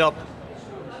 Hands up,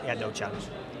 he had no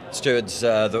chance. Stewards,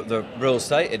 the rules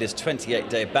say it is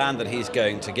 28-day ban that he's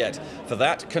going to get for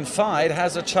that. Confide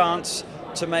has a chance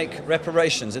to make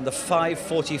reparations in the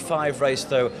 5:45 race,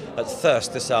 though, at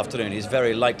Thirst this afternoon. He's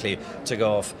very likely to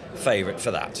go off favourite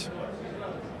for that.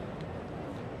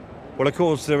 Well, of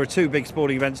course, there are two big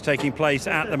sporting events taking place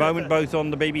at the moment, both on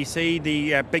the BBC.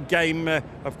 The big game,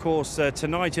 of course,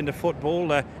 tonight in the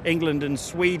football, England and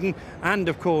Sweden. And,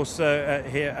 of course,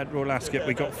 here at Royal Ascot,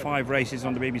 we've got 5 races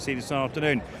on the BBC this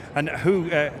afternoon. And who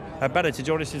better to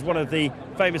join us is one of the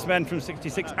famous men from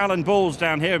 '66, Alan Ball's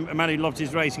down here, a man who loves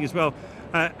his racing as well.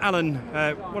 Alan,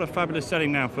 what a fabulous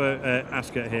setting now for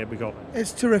Ascot here we got.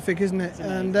 It's terrific, isn't it?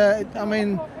 And, I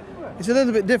mean, it's a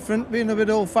little bit different, being a bit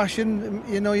old-fashioned.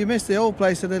 You know, you miss the old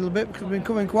place a little bit because we've been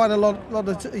coming quite a lot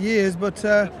of years, but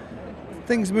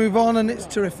things move on and it's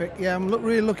terrific. Yeah, I'm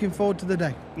really looking forward to the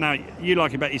day. Now, you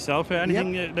like it about yourself.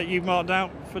 Anything that you've marked out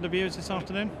for the viewers this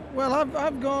afternoon? Well,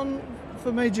 I've gone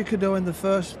for Major Cadeau in the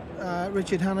first.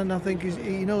 Richard Hannon, I think,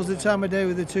 he knows the time of day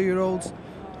with the 2-year-olds.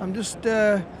 I'm just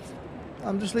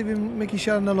leaving Mickey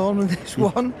Shannon alone with this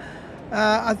one.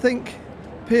 I think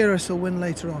Pyrrhus will win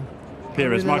later on.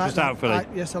 Pyrrhus, really Michael Stoutford.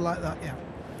 Yes, I like that, yeah.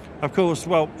 Of course,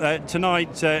 well,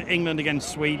 tonight, England against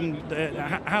Sweden.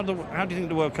 How do you think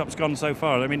the World Cup's gone so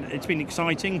far? I mean, it's been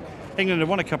exciting. England have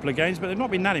won a couple of games, but they've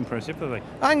not been that impressive, have they?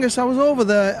 Angus, I was over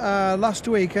there last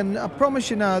week, and I promise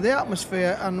you now, the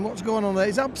atmosphere and what's going on there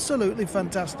is absolutely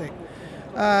fantastic.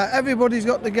 Everybody's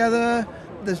got together.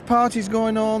 There's parties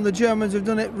going on. The Germans have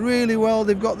done it really well.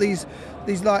 They've got these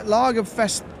like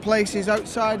Lagerfest places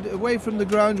outside, away from the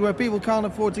grounds, where people can't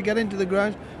afford to get into the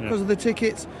grounds because of the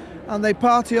tickets, and they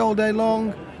party all day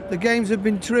long. The games have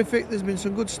been terrific. There's been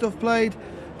some good stuff played,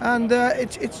 and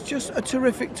it's just a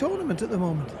terrific tournament at the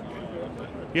moment.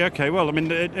 Yeah, okay. Well, I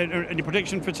mean, any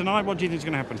prediction for tonight? What do you think is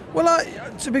going to happen? Well,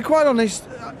 to be quite honest,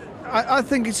 I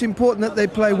think it's important that they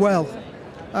play well.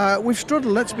 We've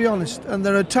struggled, let's be honest, and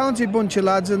they're a talented bunch of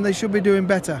lads and they should be doing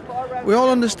better. We all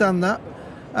understand that.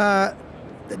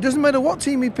 It doesn't matter what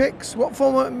team he picks, what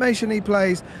formation he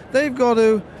plays, they've got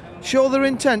to show their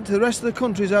intent to the rest of the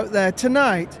countries out there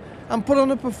tonight and put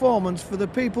on a performance for the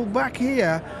people back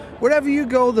here. Wherever you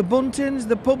go, the buntings,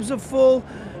 the pubs are full,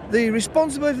 the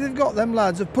responsibility they've got, them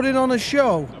lads, of putting on a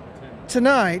show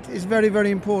tonight is very, very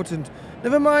important.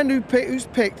 Never mind who's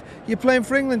picked. You're playing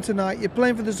for England tonight. You're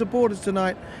playing for the supporters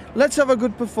tonight. Let's have a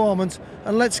good performance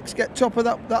and let's get top of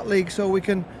that league so we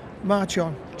can march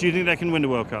on. Do you think they can win the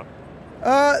World Cup?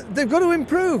 They've got to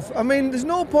improve. I mean, there's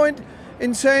no point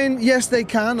in saying yes they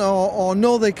can or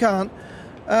no they can't.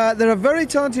 They're a very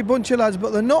talented bunch of lads,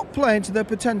 but they're not playing to their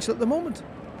potential at the moment.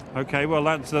 OK, well,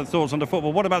 that's the thoughts on the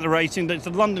football. What about the racing? It's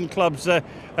the London Club's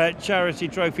charity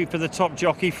trophy for the top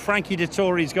jockey. Frankie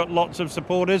Dettori's got lots of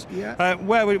supporters. Yeah.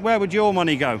 Where would your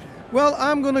money go? Well,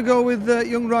 I'm going to go with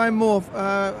young Ryan Moore,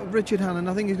 Richard Hannon.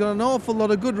 I think he's got an awful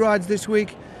lot of good rides this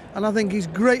week, and I think he's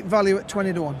great value at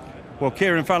 20 to 1. Well,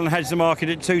 Kieran Fallon heads the market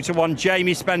at 2 to 1.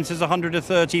 Jamie Spencer's 100 to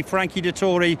 30. Frankie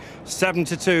Dettori 7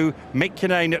 to 2. Mick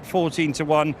Kinane at 14 to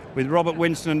 1. With Robert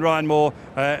Winston and Ryan Moore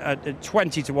at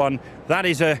 20 to 1. That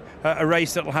is a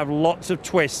race that will have lots of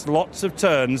twists, lots of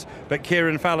turns. But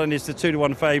Kieran Fallon is the 2 to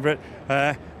 1 favourite.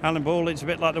 Alan Ball, it's a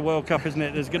bit like the World Cup, isn't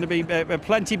it? There's going to be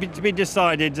plenty to be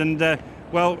decided. And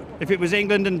well, if it was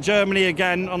England and Germany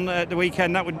again on the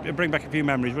weekend, that would bring back a few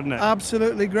memories, wouldn't it?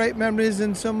 Absolutely, great memories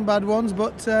and some bad ones,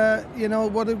 but you know,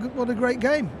 what a great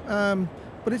game.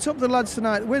 But it's up to the lads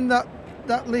tonight. Win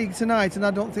that league tonight, and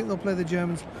I don't think they'll play the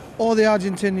Germans or the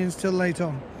Argentinians till late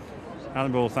on.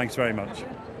 Alan Ball, thanks very much.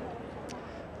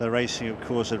 The racing, of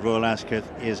course, at Royal Ascot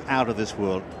is out of this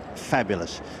world.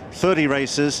 Fabulous. 30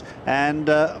 races, and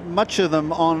much of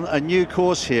them on a new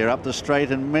course here up the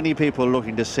straight, and many people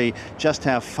looking to see just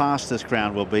how fast this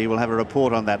ground will be. We'll have a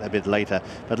report on that a bit later,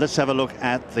 but let's have a look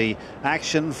at the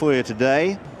action for you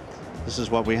today. This is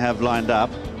what we have lined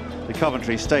up. The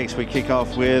Coventry Stakes we kick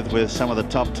off with some of the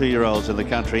top 2-year-olds in the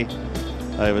country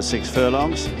over 6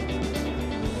 furlongs.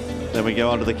 Then we go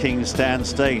on to the King's Stand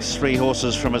Stakes. 3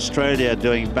 horses from Australia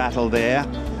doing battle there.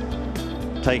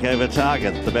 Takeover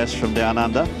Target, the best from down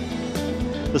under.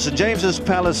 The St James's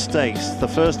Palace Stakes, the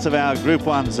first of our Group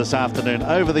 1s this afternoon,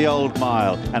 over the Old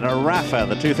Mile. And a Rafa,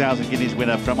 the 2,000 guineas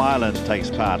winner from Ireland, takes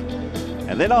part.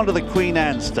 And then on to the Queen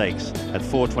Anne Stakes at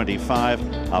 4:25,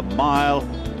 a mile,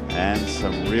 and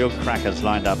some real crackers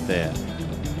lined up there.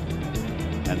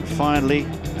 And finally,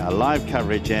 our live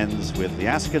coverage ends with the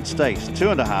Ascot Stakes,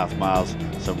 2.5 miles,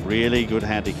 some really good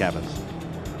handicappers.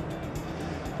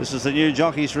 This is the new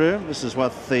jockeys room. This is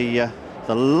what the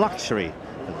luxury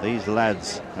that these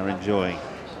lads are enjoying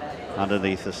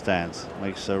underneath the stands.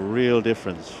 Makes a real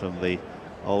difference from the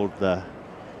old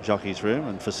jockeys room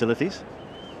and facilities.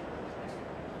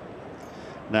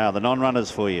 Now the non-runners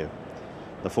for you.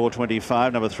 The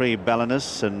 4:25, number 3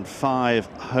 Ballinus, and 5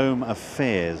 Home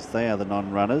Affairs. They are the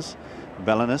non-runners.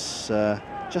 Ballinus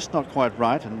just not quite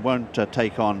right and won't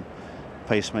take on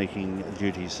pacemaking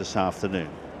duties this afternoon.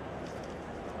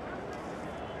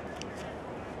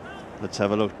 Let's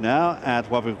have a look now at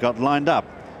what we've got lined up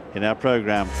in our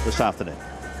programme this afternoon.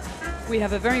 We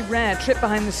have a very rare trip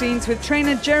behind the scenes with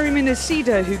trainer Jeremy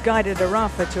Nasido, who guided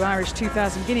Arafa to Irish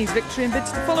 2000 Guineas victory and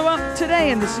bids to follow up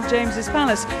today in the St James's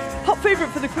Palace. Hot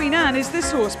favourite for the Queen Anne is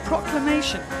this horse,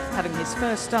 Proclamation. Having his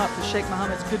first start for Sheikh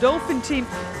Mohammed's Godolphin team,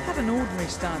 had an ordinary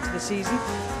start to the season.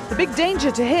 The big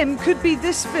danger to him could be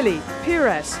this filly,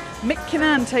 Pires. Mick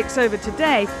Kinnan takes over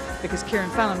today because Kieran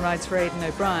Fallon rides for Aidan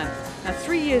O'Brien. Now,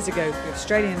 3 years ago, the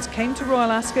Australians came to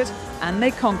Royal Ascot and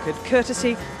they conquered,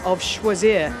 courtesy of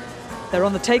Choisir. They're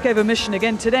on the takeover mission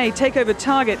again today. Takeover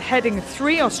target heading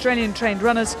 3 Australian-trained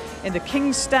runners in the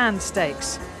King's Stand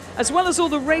Stakes. As well as all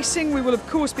the racing, we will of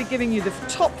course be giving you the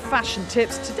top fashion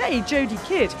tips. Today, Jodie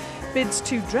Kidd bids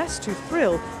to Dress to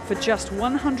Thrill for just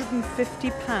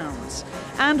 £150.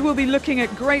 And we'll be looking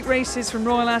at great races from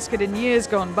Royal Ascot in years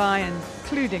gone by,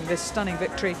 including this stunning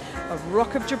victory of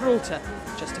Rock of Gibraltar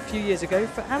just a few years ago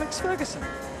for Alex Ferguson.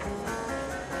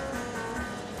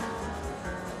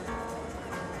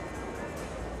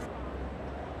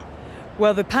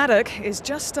 Well, the paddock is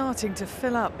just starting to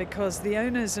fill up because the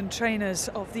owners and trainers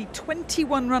of the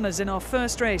 21 runners in our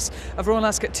first race of Royal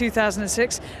Ascot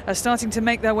 2006 are starting to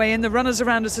make their way in. The runners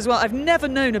around us as well. I've never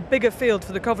known a bigger field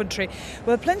for the Coventry.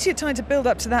 Well, plenty of time to build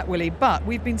up to that, Willie, but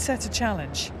we've been set a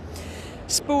challenge.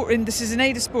 This is an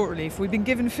Ada Sport Relief. We've been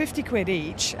given 50 quid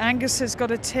each. Angus has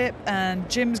got a tip and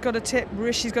Jim's got a tip,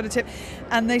 Rishi's got a tip.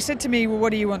 And they said to me, well,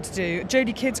 what do you want to do?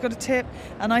 Jodie Kidd's got a tip.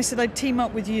 And I said I'd team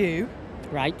up with you.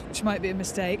 Right. Which might be a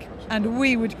mistake. And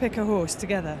we would pick a horse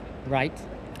together. Right.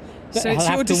 So it's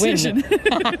your decision.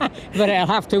 But I'll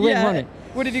have to win, won't it?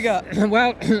 What have you got?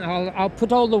 Well, I'll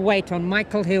put all the weight on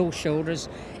Michael Hill's shoulders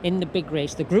in the big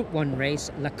race, the Group 1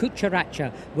 race, La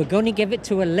Cucaracha. We're going to give it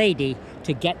to a lady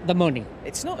to get the money.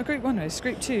 It's not a Group 1 race, it's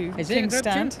Group 2. Is it King's Group 2?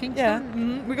 Stand. King's Yeah,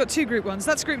 Stand? We've got 2 Group 1s.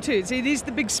 That's Group 2. See, these are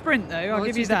the big sprint, though. I'll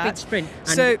give you that. The big sprint.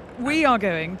 So we are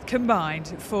going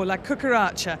combined for La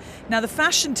Cucaracha. Now, the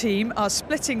fashion team are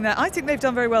splitting their... I think they've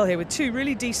done very well here with 2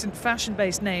 really decent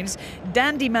fashion-based names,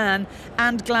 Dandy Man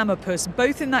and Glamour Puss,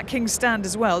 both in that King's Stand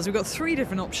as well. So we've got 3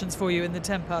 different options for you in the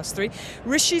 10 past 3.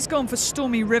 Rishi's gone for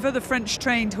Stormy River, the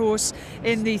French-trained horse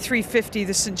in the 350,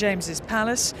 the St James's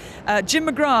Palace. Jim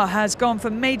McGrath has gone for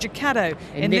Major Caddo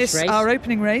in this race. Our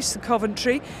opening race, the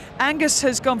Coventry. Angus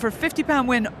has gone for a £50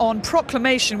 win on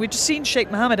Proclamation. We've just seen Sheikh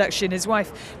Mohammed actually and his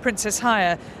wife Princess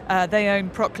Haya. They own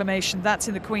Proclamation. That's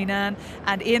in the Queen Anne.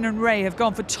 And Ian and Ray have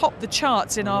gone for top the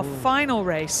charts in our final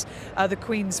race, the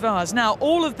Queen's Vase. Now,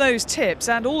 all of those tips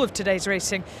and all of today's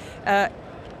racing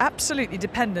absolutely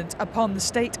dependent upon the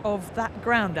state of that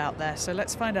ground out there. So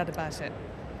let's find out about it.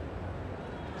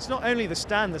 It's not only the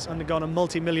stand that's undergone a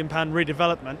multi-million-pound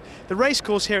redevelopment. The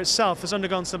racecourse here itself has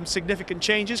undergone some significant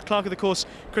changes. Clerk of the course,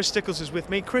 Chris Stickles, is with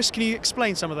me. Chris, can you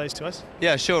explain some of those to us?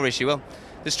 Yeah, sure, Rishi. Well,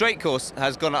 the straight course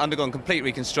has undergone complete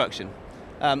reconstruction.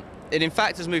 It in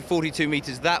fact has moved 42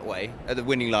 metres that way at the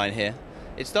winning line here.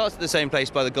 It starts at the same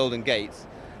place by the Golden Gates,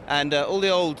 and all the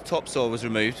old topsoil was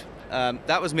removed.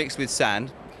 That was mixed with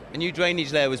sand. A new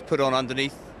drainage layer was put on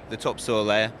underneath the topsoil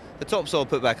layer. The topsoil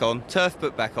put back on, turf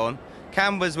put back on.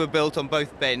 Canvas were built on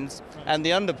both bends, and the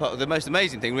underpart. The most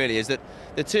amazing thing really is that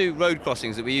the 2 road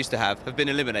crossings that we used to have been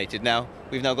eliminated. Now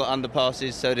we've now got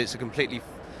underpasses, so that it's a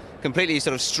completely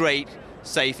sort of straight,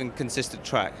 safe, and consistent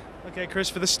track. Okay, Chris,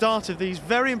 for the start of these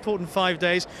very important 5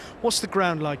 days, what's the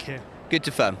ground like here? Good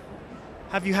to firm.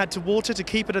 Have you had to water to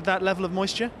keep it at that level of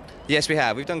moisture? Yes, we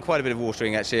have. We've done quite a bit of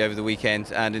watering actually over the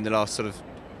weekend and in the last sort of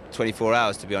 24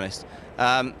 hours, to be honest.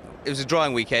 It was a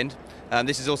drying weekend.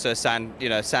 This is also a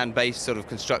sand-based sort of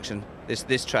construction.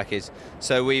 This track is.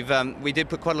 So we did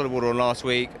put quite a lot of water on last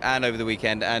week and over the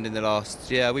weekend, and in the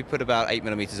last we put about 8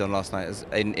 millimetres on last night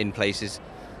in places.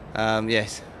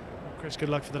 Yes. Chris, good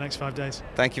luck for the next 5 days.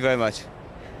 Thank you very much.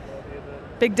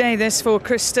 Big day this for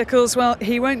Chris Stickles. Well,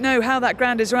 he won't know how that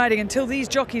ground is riding until these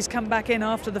jockeys come back in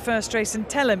after the first race and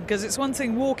tell him, because it's one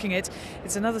thing walking it,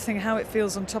 it's another thing how it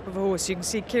feels on top of a horse. You can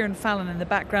see Kieran Fallon in the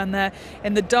background there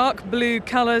in the dark blue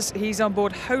colours. He's on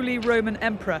board Holy Roman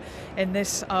Emperor in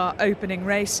this opening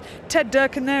race. Ted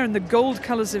Durcan there in the gold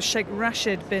colours of Sheikh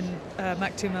Rashid bin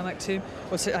Maktoum Al Maktoum,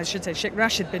 or I should say Sheikh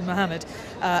Rashid bin Mohammed.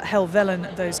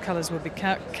 Hellvellyn, those colours will be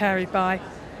carried by.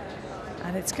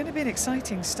 And it's going to be an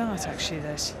exciting start, actually,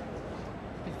 this.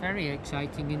 It's very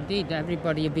exciting indeed.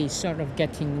 Everybody will be sort of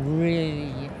getting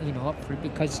really, up for it,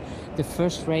 because the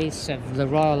first race of the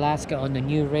Royal Ascot on the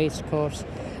new race course,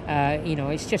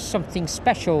 it's just something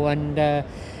special. And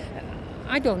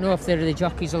I don't know if the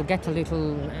jockeys will get a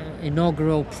little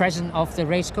inaugural present off the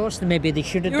racecourse. Maybe they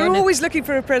should have done it. You're always looking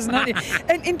for a present, aren't you?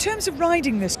 And in terms of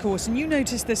riding this course, and you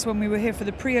noticed this when we were here for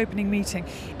the pre-opening meeting,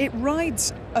 it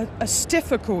rides a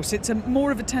stiffer course. It's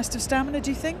more of a test of stamina,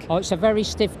 do you think? Oh, it's a very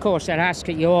stiff course at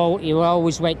Ascot. You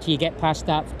always wait till you get past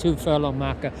that 2 furlong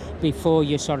marker before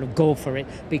you sort of go for it,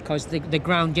 because the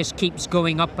ground just keeps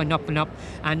going up and up and up,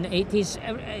 and it's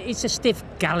a stiff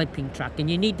galloping track,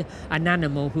 and you need an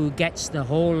animal who gets the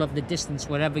whole of the distance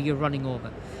wherever you're running over.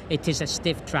 It is a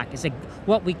stiff track. It's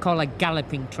what we call a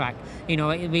galloping track. You know,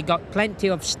 we got plenty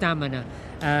of stamina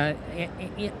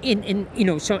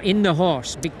in the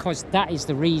horse, because that is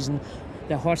the reason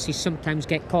the horses sometimes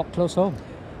get caught close home.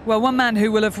 Well, one man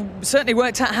who will have certainly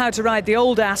worked out how to ride the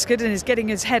old Ascot and is getting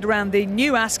his head around the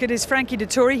new Ascot is Frankie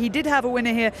Dettori. He did have a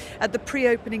winner here at the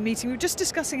pre-opening meeting. We were just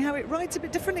discussing how it rides a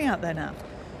bit differently out there now.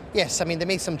 Yes, I mean, they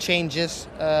made some changes.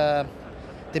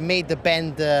 They made the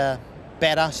bend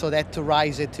better, so they had to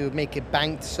rise it to make it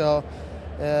banked. So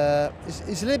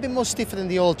it's a little bit more stiffer than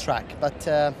the old track, but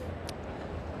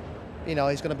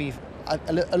it's going to be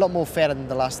a lot more fair than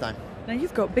the last time. Now,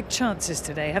 you've got big chances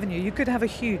today, haven't you? You could have a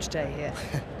huge day here.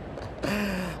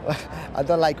 I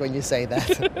don't like when you say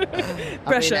that.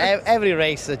 Pressure. I mean, every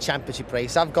race is a championship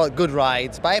race. I've got good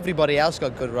rides, but everybody else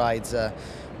got good rides.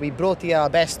 We brought here our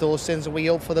best horses, and we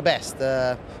hope for the best.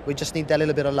 We just need a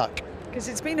little bit of luck. Because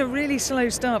it's been a really slow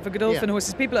start for Godolphin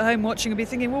horses. People at home watching will be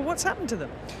thinking, well, what's happened to them?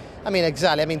 I mean,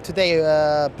 exactly. I mean,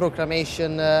 today,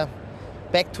 Proclamation,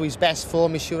 back to his best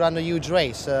form, he should run a huge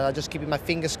race. Just keeping my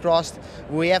fingers crossed.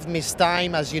 We have missed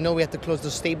time. As you know, we had to close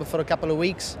the stable for a couple of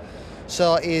weeks.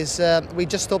 So we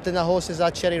just hope that the horses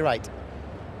are cherry right.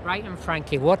 Right, and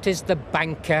Frankie, what is the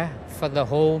banker for the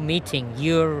whole meeting?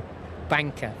 Your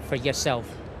banker for yourself?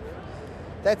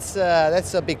 That's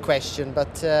a big question,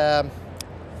 but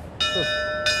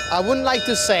I wouldn't like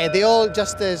to say. They all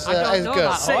just as good.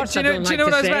 Do you know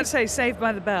what I was about to say? Saved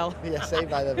by the bell. Yeah, saved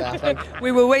by the bell.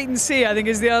 We will wait and see, I think,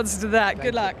 is the answer to that.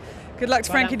 Good luck. Good luck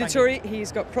to Frankie Dettori.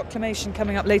 He's got Proclamation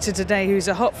coming up later today, who's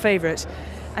a hot favourite.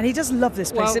 And he does love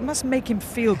this place. Well, it must make him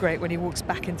feel great when he walks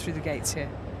back in through the gates here.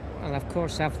 Well, of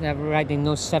course, after riding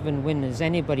those 7 winners,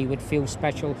 anybody would feel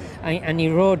special. And he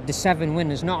rode the 7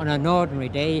 winners not on an ordinary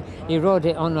day. He rode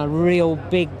it on a real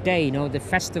big day, the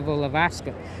Festival of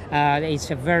Ascot.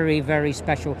 It's a very, very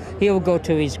special. He'll go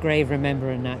to his grave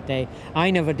remembering that day.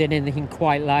 I never did anything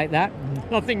quite like that.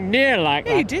 Nothing near like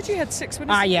that. You did. You had 6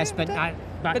 winners. Yes, but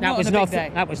that was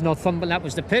Northumberland. That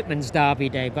was the Pitman's Derby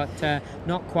day, but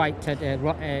not quite.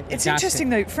 It's interesting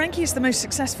though. Frankie is the most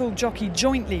successful jockey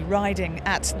jointly riding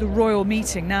at the Royal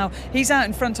Meeting. Now he's out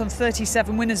in front on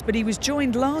 37 winners, but he was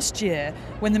joined last year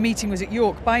when the meeting was at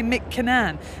York by Mick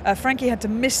Kinnan. Frankie had to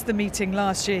miss the meeting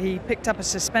last year. He picked up a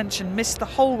suspension, missed the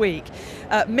whole week.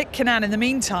 Mick Kinnan, in the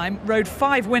meantime, rode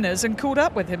 5 winners and caught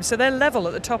up with him, so they're level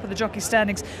at the top of the jockey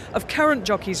standings of current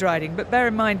jockeys riding. But bear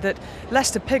in mind that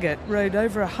Lester Piggott rode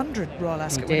over 100 Royal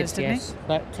Ascot winners, didn't he?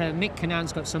 But Mick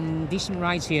Kinnan's got some decent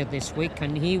rides here this week,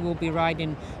 and he will be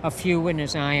riding a few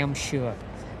winners, I am sure.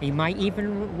 He might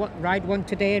even ride one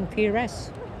today in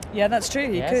PRS. Yeah, that's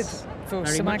true. He could for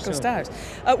Sir Michael Stout.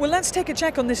 Well, let's take a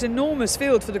check on this enormous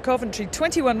field for the Coventry.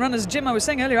 21 runners. Jim, I was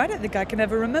saying earlier, I don't think I can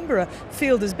ever remember a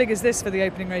field as big as this for the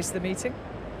opening race of the meeting.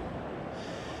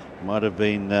 Might have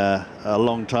been a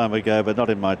long time ago, but not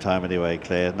in my time anyway,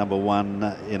 Claire. Number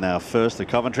 1 in our first, the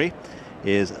Coventry,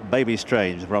 is Baby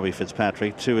Strange, Robbie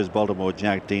Fitzpatrick. 2 is Baltimore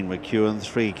Jack, Dean McEwen.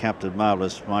 3, Captain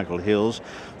Marvellous, Michael Hills.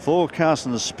 4,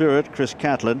 Carson's Spirit, Chris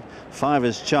Catlin. 5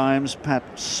 is Chimes, Pat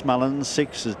Smullen.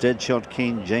 6 is Deadshot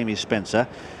King, Jamie Spencer.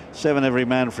 7, Every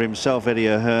Man for Himself, Eddie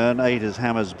O'Hearn. 8 is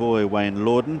Hammer's Boy, Wayne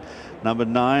Lorden. Number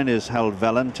 9 is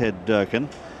Hellvellyn, Ted Durcan.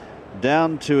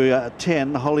 Down to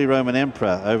 10, Holy Roman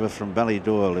Emperor, over from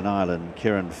Ballydoyle in Ireland,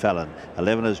 Kieran Fallon.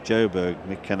 11 is Joburg,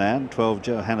 Mick Kinnan. 12,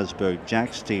 Johannesburg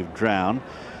Jack, Steve Drown.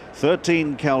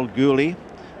 13, Kalgoorlie,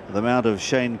 the mount of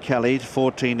Shane Kelly.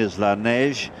 14 is La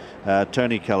Neige,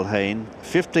 Tony Culhane.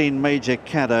 15, Major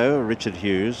Caddo, Richard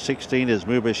Hughes. 16 is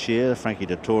Mubashir, Frankie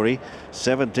Dettori.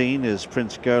 17 is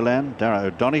Prince Golan, Darragh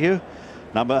O'Donoghue.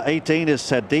 Number 18 is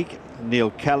Sadiq,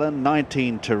 Neil Callan.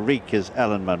 19, Tariq is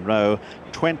Alan Munro.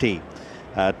 20,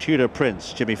 Tudor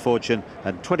Prince, Jimmy Fortune.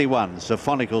 And 21,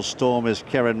 Symphonical Storm, is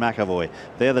Karen McAvoy.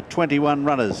 They're the 21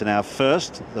 runners in our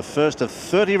the first of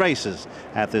 30 races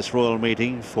at this Royal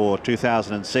Meeting for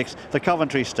 2006, the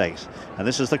Coventry Stakes. And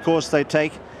this is the course they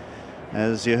take,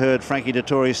 as you heard Frankie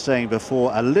Dettori saying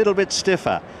before, a little bit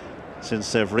stiffer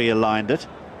since they've realigned it.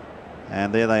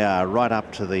 And there they are, right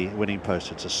up to the winning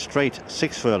post. It's a straight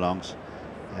 6 furlongs,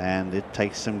 and it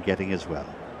takes some getting as well.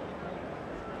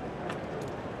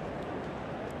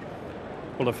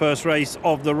 Well, the first race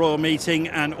of the Royal Meeting,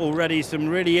 and already some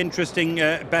really interesting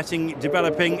betting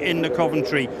developing in the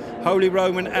Coventry. Holy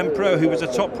Roman Emperor, who was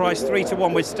a top price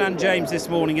 3-1 with Stan James this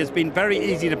morning, has been very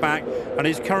easy to back and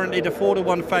is currently the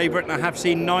 4-1 favourite, and I have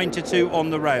seen 9-2 on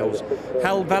the rails.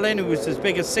 Hellvellyn, who was as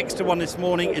big as 6-1 this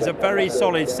morning, is a very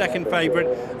solid second favourite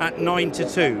at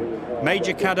 9-2.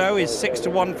 Major Caddo is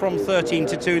 6-1 from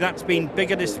 13-2. That's been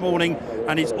bigger this morning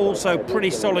and is also pretty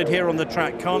solid here on the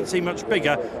track. Can't see much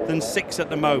bigger than 6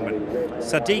 at the moment.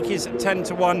 Sadiq is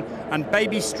 10-1, and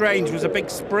Baby Strange was a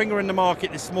big springer in the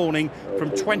market this morning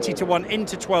from 20-1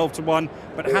 into 12-1,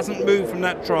 but hasn't moved from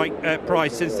that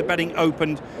price since the betting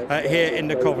opened here in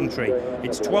the Coventry.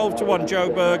 It's 12-1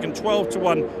 Joe Berg and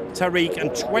 12-1 Tariq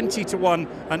and 20-1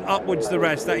 and upwards the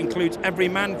rest. That includes Every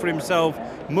Man for Himself,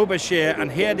 Mubashir,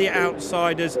 and here the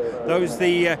outsiders, those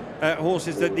the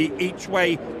horses that the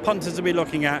each-way punters will be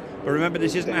looking at. But remember,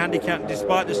 this isn't a handicap.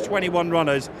 Despite there's 21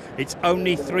 runners, it's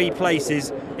only 3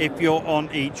 places if you're on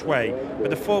each way. But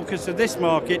the focus of this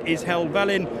market is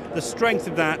Hellvellyn, the strength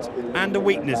of that and the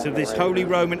weakness of this Holy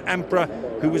Roman Emperor,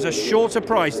 who was a shorter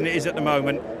price than it is at the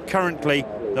moment, currently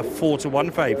the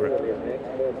 4-1 favourite.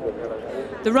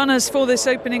 The runners for this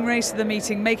opening race of the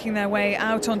meeting making their way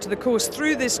out onto the course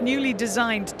through this newly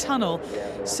designed tunnel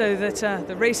so that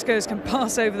the racegoers can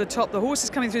pass over the top. The horses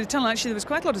coming through the tunnel, actually there was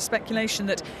quite a lot of speculation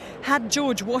that had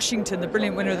George Washington, the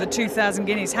brilliant winner of the 2,000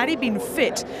 guineas, had he been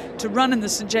fit to run in the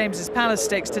St James's Palace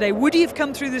Stakes today, would he have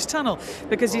come through this tunnel?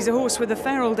 Because he's a horse with a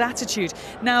fair old attitude.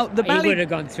 Now the he would have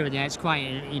gone through there. It's quite,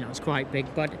 it's quite big,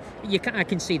 but I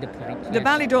can see the point. The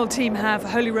Ballydoyle team have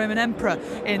Holy Roman Emperor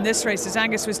in this race, as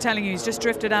Angus was telling you. He's just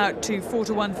drifted out to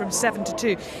 4-1 from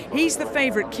 7-2. He's the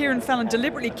favourite. Kieran Fallon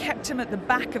deliberately kept him at the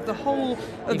back of the whole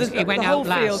of the whole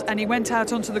field, and he went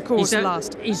out onto the course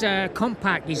last. He's a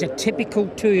compact. He's a typical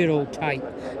 2-year-old type.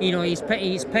 You know, his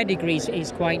pedigree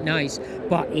is quite nice,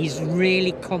 but he's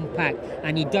really compact,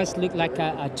 and he does look like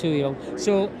a 2-year-old.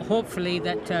 So hopefully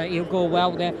that he'll go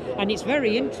well there. And it's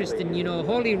very interesting, you know,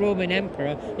 Holy Roman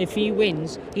Emperor, if he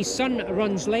wins, his son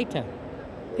runs later.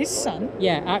 His son?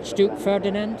 Yeah, Archduke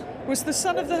Ferdinand. Was the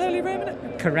son of the Holy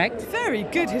Roman? Correct. Very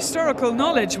good historical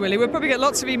knowledge, Willie. We'll probably get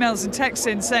lots of emails and texts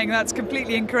in saying that's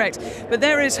completely incorrect. But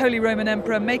there is Holy Roman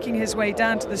Emperor making his way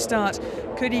down to the start.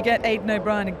 Could he get Aidan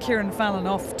O'Brien and Kieran Fallon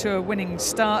off to a winning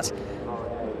start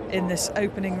in this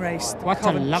opening race? What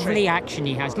a lovely action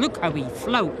he has. Look how he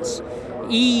floats.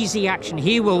 Easy action.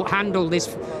 He will handle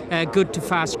this good to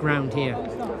fast ground here.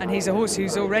 And he's a horse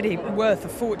who's already worth a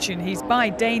fortune. He's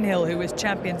by Danehill, who was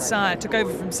champion sire, took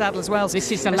over from Saddler's Wells.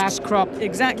 This is the last crop.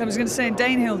 Exactly, I was going to say, and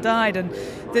Danehill died, and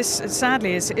this,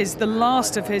 sadly, is the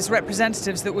last of his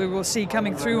representatives that we will see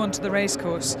coming through onto the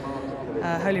racecourse.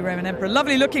 Holy Roman Emperor,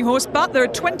 lovely looking horse, but there are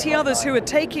 20 others who are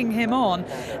taking him on,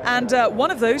 and one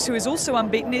of those who is also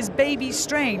unbeaten is Baby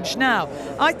Strange. Now,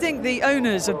 I think the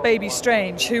owners of Baby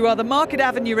Strange, who are the Market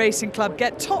Avenue Racing Club,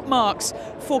 get top marks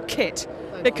for kit,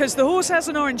 because the horse has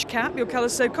an orange cap, your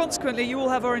colours, so consequently you all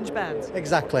have orange bands.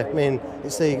 Exactly. I mean,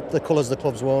 it's the colours the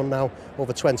club's worn now.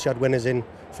 Over 20 odd winners in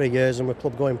 3 years, and we're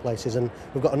club going places, and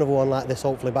we've got another one like this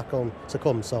hopefully back home to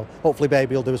come, so hopefully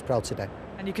Baby will do us proud today.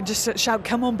 And you can just shout,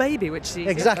 "Come on, Baby," which is easy.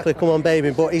 Exactly, come on, Baby,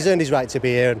 but he's earned his right to be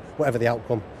here, and whatever the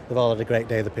outcome, they've all had a great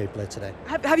day, the people here today.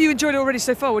 Have you enjoyed it already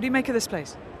so far? What do you make of this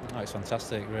place? Oh, it's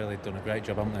fantastic, really done a great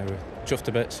job, haven't they? We're chuffed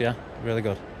to bits, yeah, really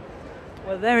good.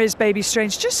 Well, there is Baby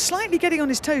Strange, just slightly getting on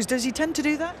his toes. Does he tend to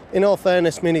do that? In all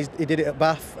fairness, I mean, he did it at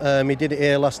Bath, he did it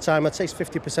here last time. I'd say he's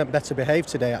 50% better behaved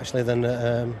today, actually, than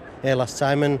here last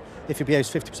time, and if he behaves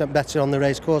 50% better on the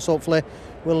race course, hopefully,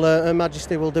 Her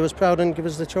Majesty will do us proud and give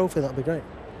us the trophy. That'd be great.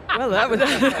 Well, that would...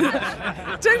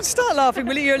 Don't start laughing,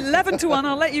 will you? You're 11-1.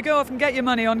 I'll let you go off and get your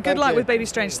money on. Good luck with Baby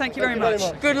Strange. Thank you very much.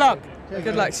 Good luck.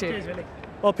 Good luck to you.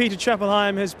 Well, Peter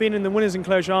Chapelheim has been in the winners'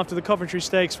 enclosure after the Coventry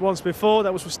Stakes once before.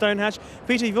 That was for Stonehatch.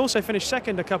 Peter, you've also finished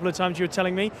second a couple of times, you were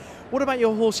telling me. What about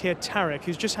your horse here, Tariq,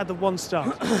 who's just had the one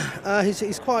start?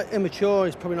 He's quite immature.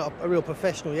 He's probably not a real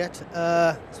professional yet.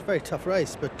 It's a very tough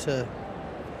race, but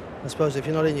I suppose if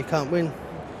you're not in, you can't win.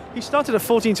 He started at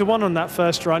 14-1 on that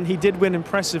first run. He did win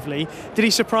impressively. Did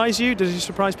he surprise you? Did he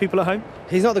surprise people at home?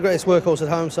 He's not the greatest workhorse at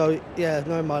home, so yeah,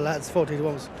 knowing my lads, 14-1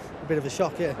 was a bit of a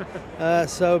shock, yeah.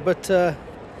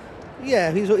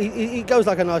 Yeah, he goes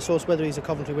like a nice horse. Whether he's a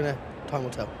Coventry winner, time will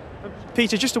tell.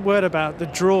 Peter, just a word about the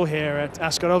draw here at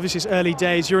Ascot. Obviously, it's early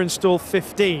days. You're in stall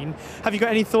 15. Have you got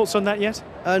any thoughts on that yet?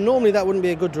 Normally, that wouldn't be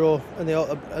a good draw in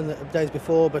the days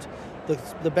before, but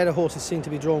the better horses seem to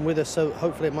be drawn with us, so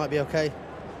hopefully it might be okay.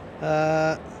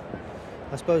 I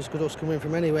suppose good horse can win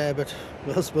from anywhere, but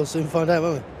we'll soon find out,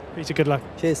 won't we? Peter, good luck.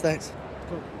 Cheers, thanks.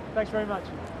 Cool. Thanks very much.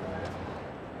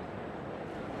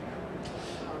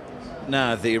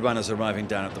 Now the runners arriving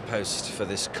down at the post for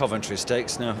this Coventry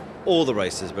Stakes. Now all the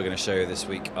races we're going to show you this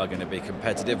week are going to be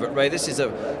competitive, but Ray, this is a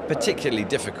particularly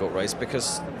difficult race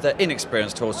because they're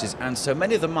inexperienced horses, and so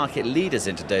many of the market leaders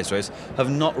in today's race have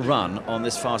not run on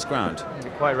this fast ground.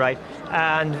 You're quite right,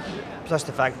 and plus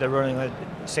the fact they're running at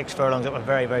 6 furlongs up a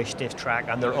very, very stiff track,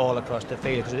 and they're all across the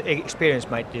field because experience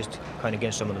might just kind of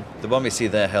against some of them. The one we see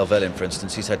there, Hellvellyn, for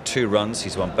instance, he's had 2 runs.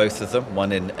 He's won both of them,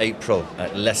 one in April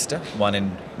at Leicester, one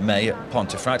in May at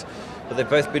Pontefract, but they've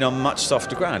both been on much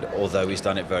softer ground. Although he's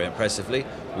done it very impressively,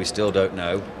 we still don't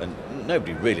know, and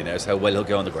nobody really knows how well he'll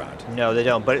go on the ground. No, they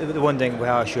don't, but the one thing we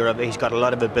are sure of, he's got a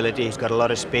lot of ability, he's got a lot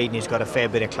of speed, and he's got a fair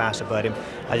bit of class about him.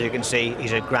 As you can see,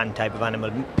 he's a grand type of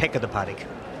animal, pick of the paddock.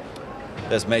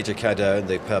 There's Major Cadeau in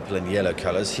the purple and yellow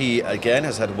colours. He again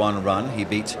has had 1 run. He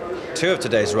beat 2 of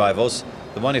today's rivals.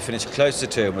 The one who finished closer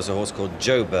to him was a horse called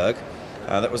Joburg.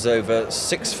 That was over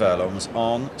 6 furlongs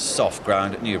on soft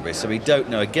ground at Newbury. So we don't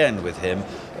know again with him,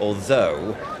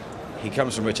 although he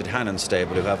comes from Richard Hannon's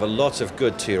stable, who have a lot of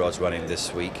good 2-year-olds running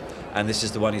this week, and this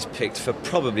is the one he's picked for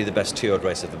probably the best 2-year-old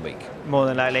race of the week. More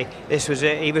than likely.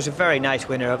 He was a very nice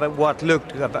winner of what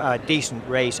looked a decent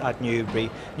race at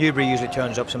Newbury. Newbury usually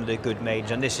turns up some of the good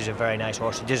maidens, and this is a very nice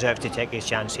horse. He deserves to take his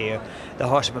chance here. The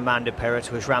horse of Amanda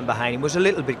Perrott, which ran behind him, was a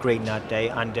little bit green that day,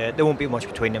 and there won't be much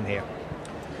between them here.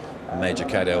 Major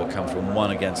Cadeau will come from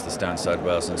 1 against the Standside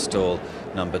Wales and stall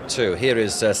number 2. Here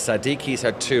is Sadiq. He's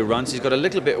had 2 runs. He's got a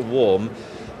little bit warm.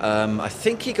 I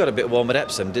think he got a bit warm at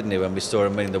Epsom, didn't he, when we saw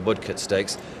him winning the Woodcote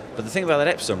Stakes. But the thing about that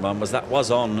Epsom run was that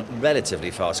was on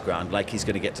relatively fast ground, like he's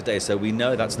going to get today. So we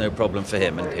know that's no problem for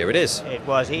him, and here it is. It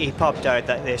was. He popped out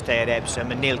this day at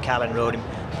Epsom, and Neil Callan rode him.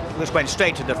 Just went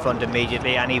straight to the front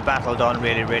immediately, and he battled on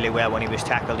really, really well when he was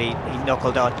tackled. He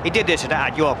knuckled on. He did this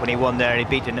at York when he won there, and he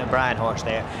beat the O'Brien horse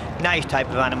there. Nice type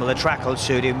of animal. The track will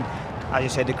suit him. As I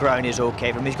said, the ground is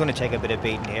okay for him. He's going to take a bit of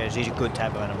beating here. He's a good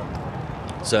type of animal.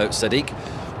 So Sadiq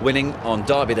winning on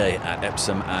Derby Day at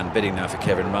Epsom, and bidding now for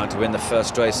Kevin Ryan to win the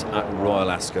first race at Royal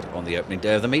Ascot on the opening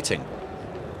day of the meeting.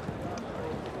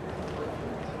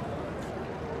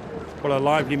 Well, a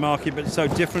lively market, but so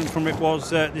different from it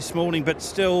was this morning. But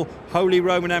still, Holy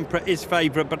Roman Emperor is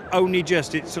favourite, but only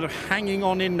just. It's sort of hanging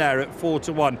on in there at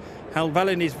 4-1.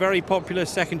 Hellvellyn is very popular,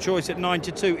 second choice at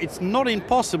 9-2. It's not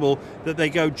impossible that they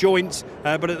go joint,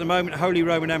 but at the moment, Holy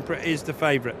Roman Emperor is the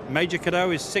favourite. Major Cadeau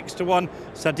is 6-1.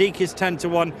 Sadiq is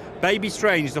 10-1. Baby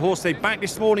Strange, the horse they backed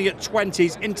this morning at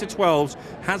 20s into 12s,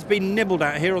 has been nibbled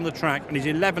at here on the track and is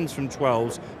 11s from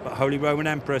 12s. But Holy Roman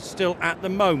Emperor still at the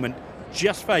moment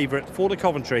just favourite for the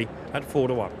Coventry at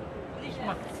 4-1.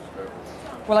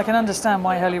 Well, I can understand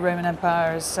why Holy Roman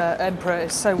Emperor is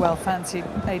so well fancied.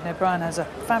 Aidan O'Brien has a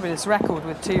fabulous record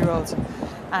with 2-year-olds,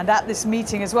 and at this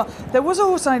meeting as well. There was a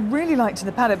horse I'd really liked in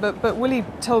the paddock, but Willie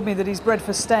told me that he's bred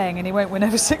for staying and he won't win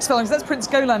over 6 furlongs. That's Prince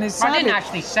Golan. I didn't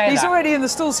actually say he's that. already in the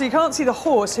stall, so you can't see the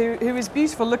horse, who is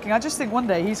beautiful looking. I just think one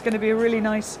day he's going to be a really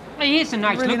nice. He is a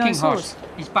nice really looking nice horse.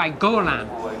 He's by Golan,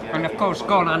 and of course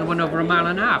Golan won over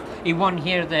 1.5 miles. He won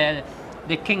here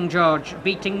the King George,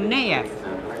 beating Naya.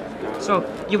 So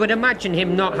you would imagine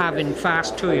him not having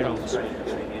fast 2-year-olds.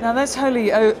 Now there's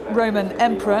Holy Roman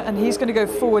Emperor, and he's going to go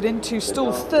forward into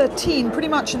stall 13, pretty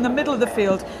much in the middle of the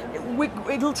field.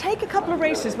 It'll take a couple of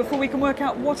races before we can work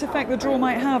out what effect the draw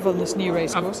might have on this new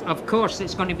racecourse. Of course,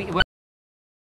 it's going to be.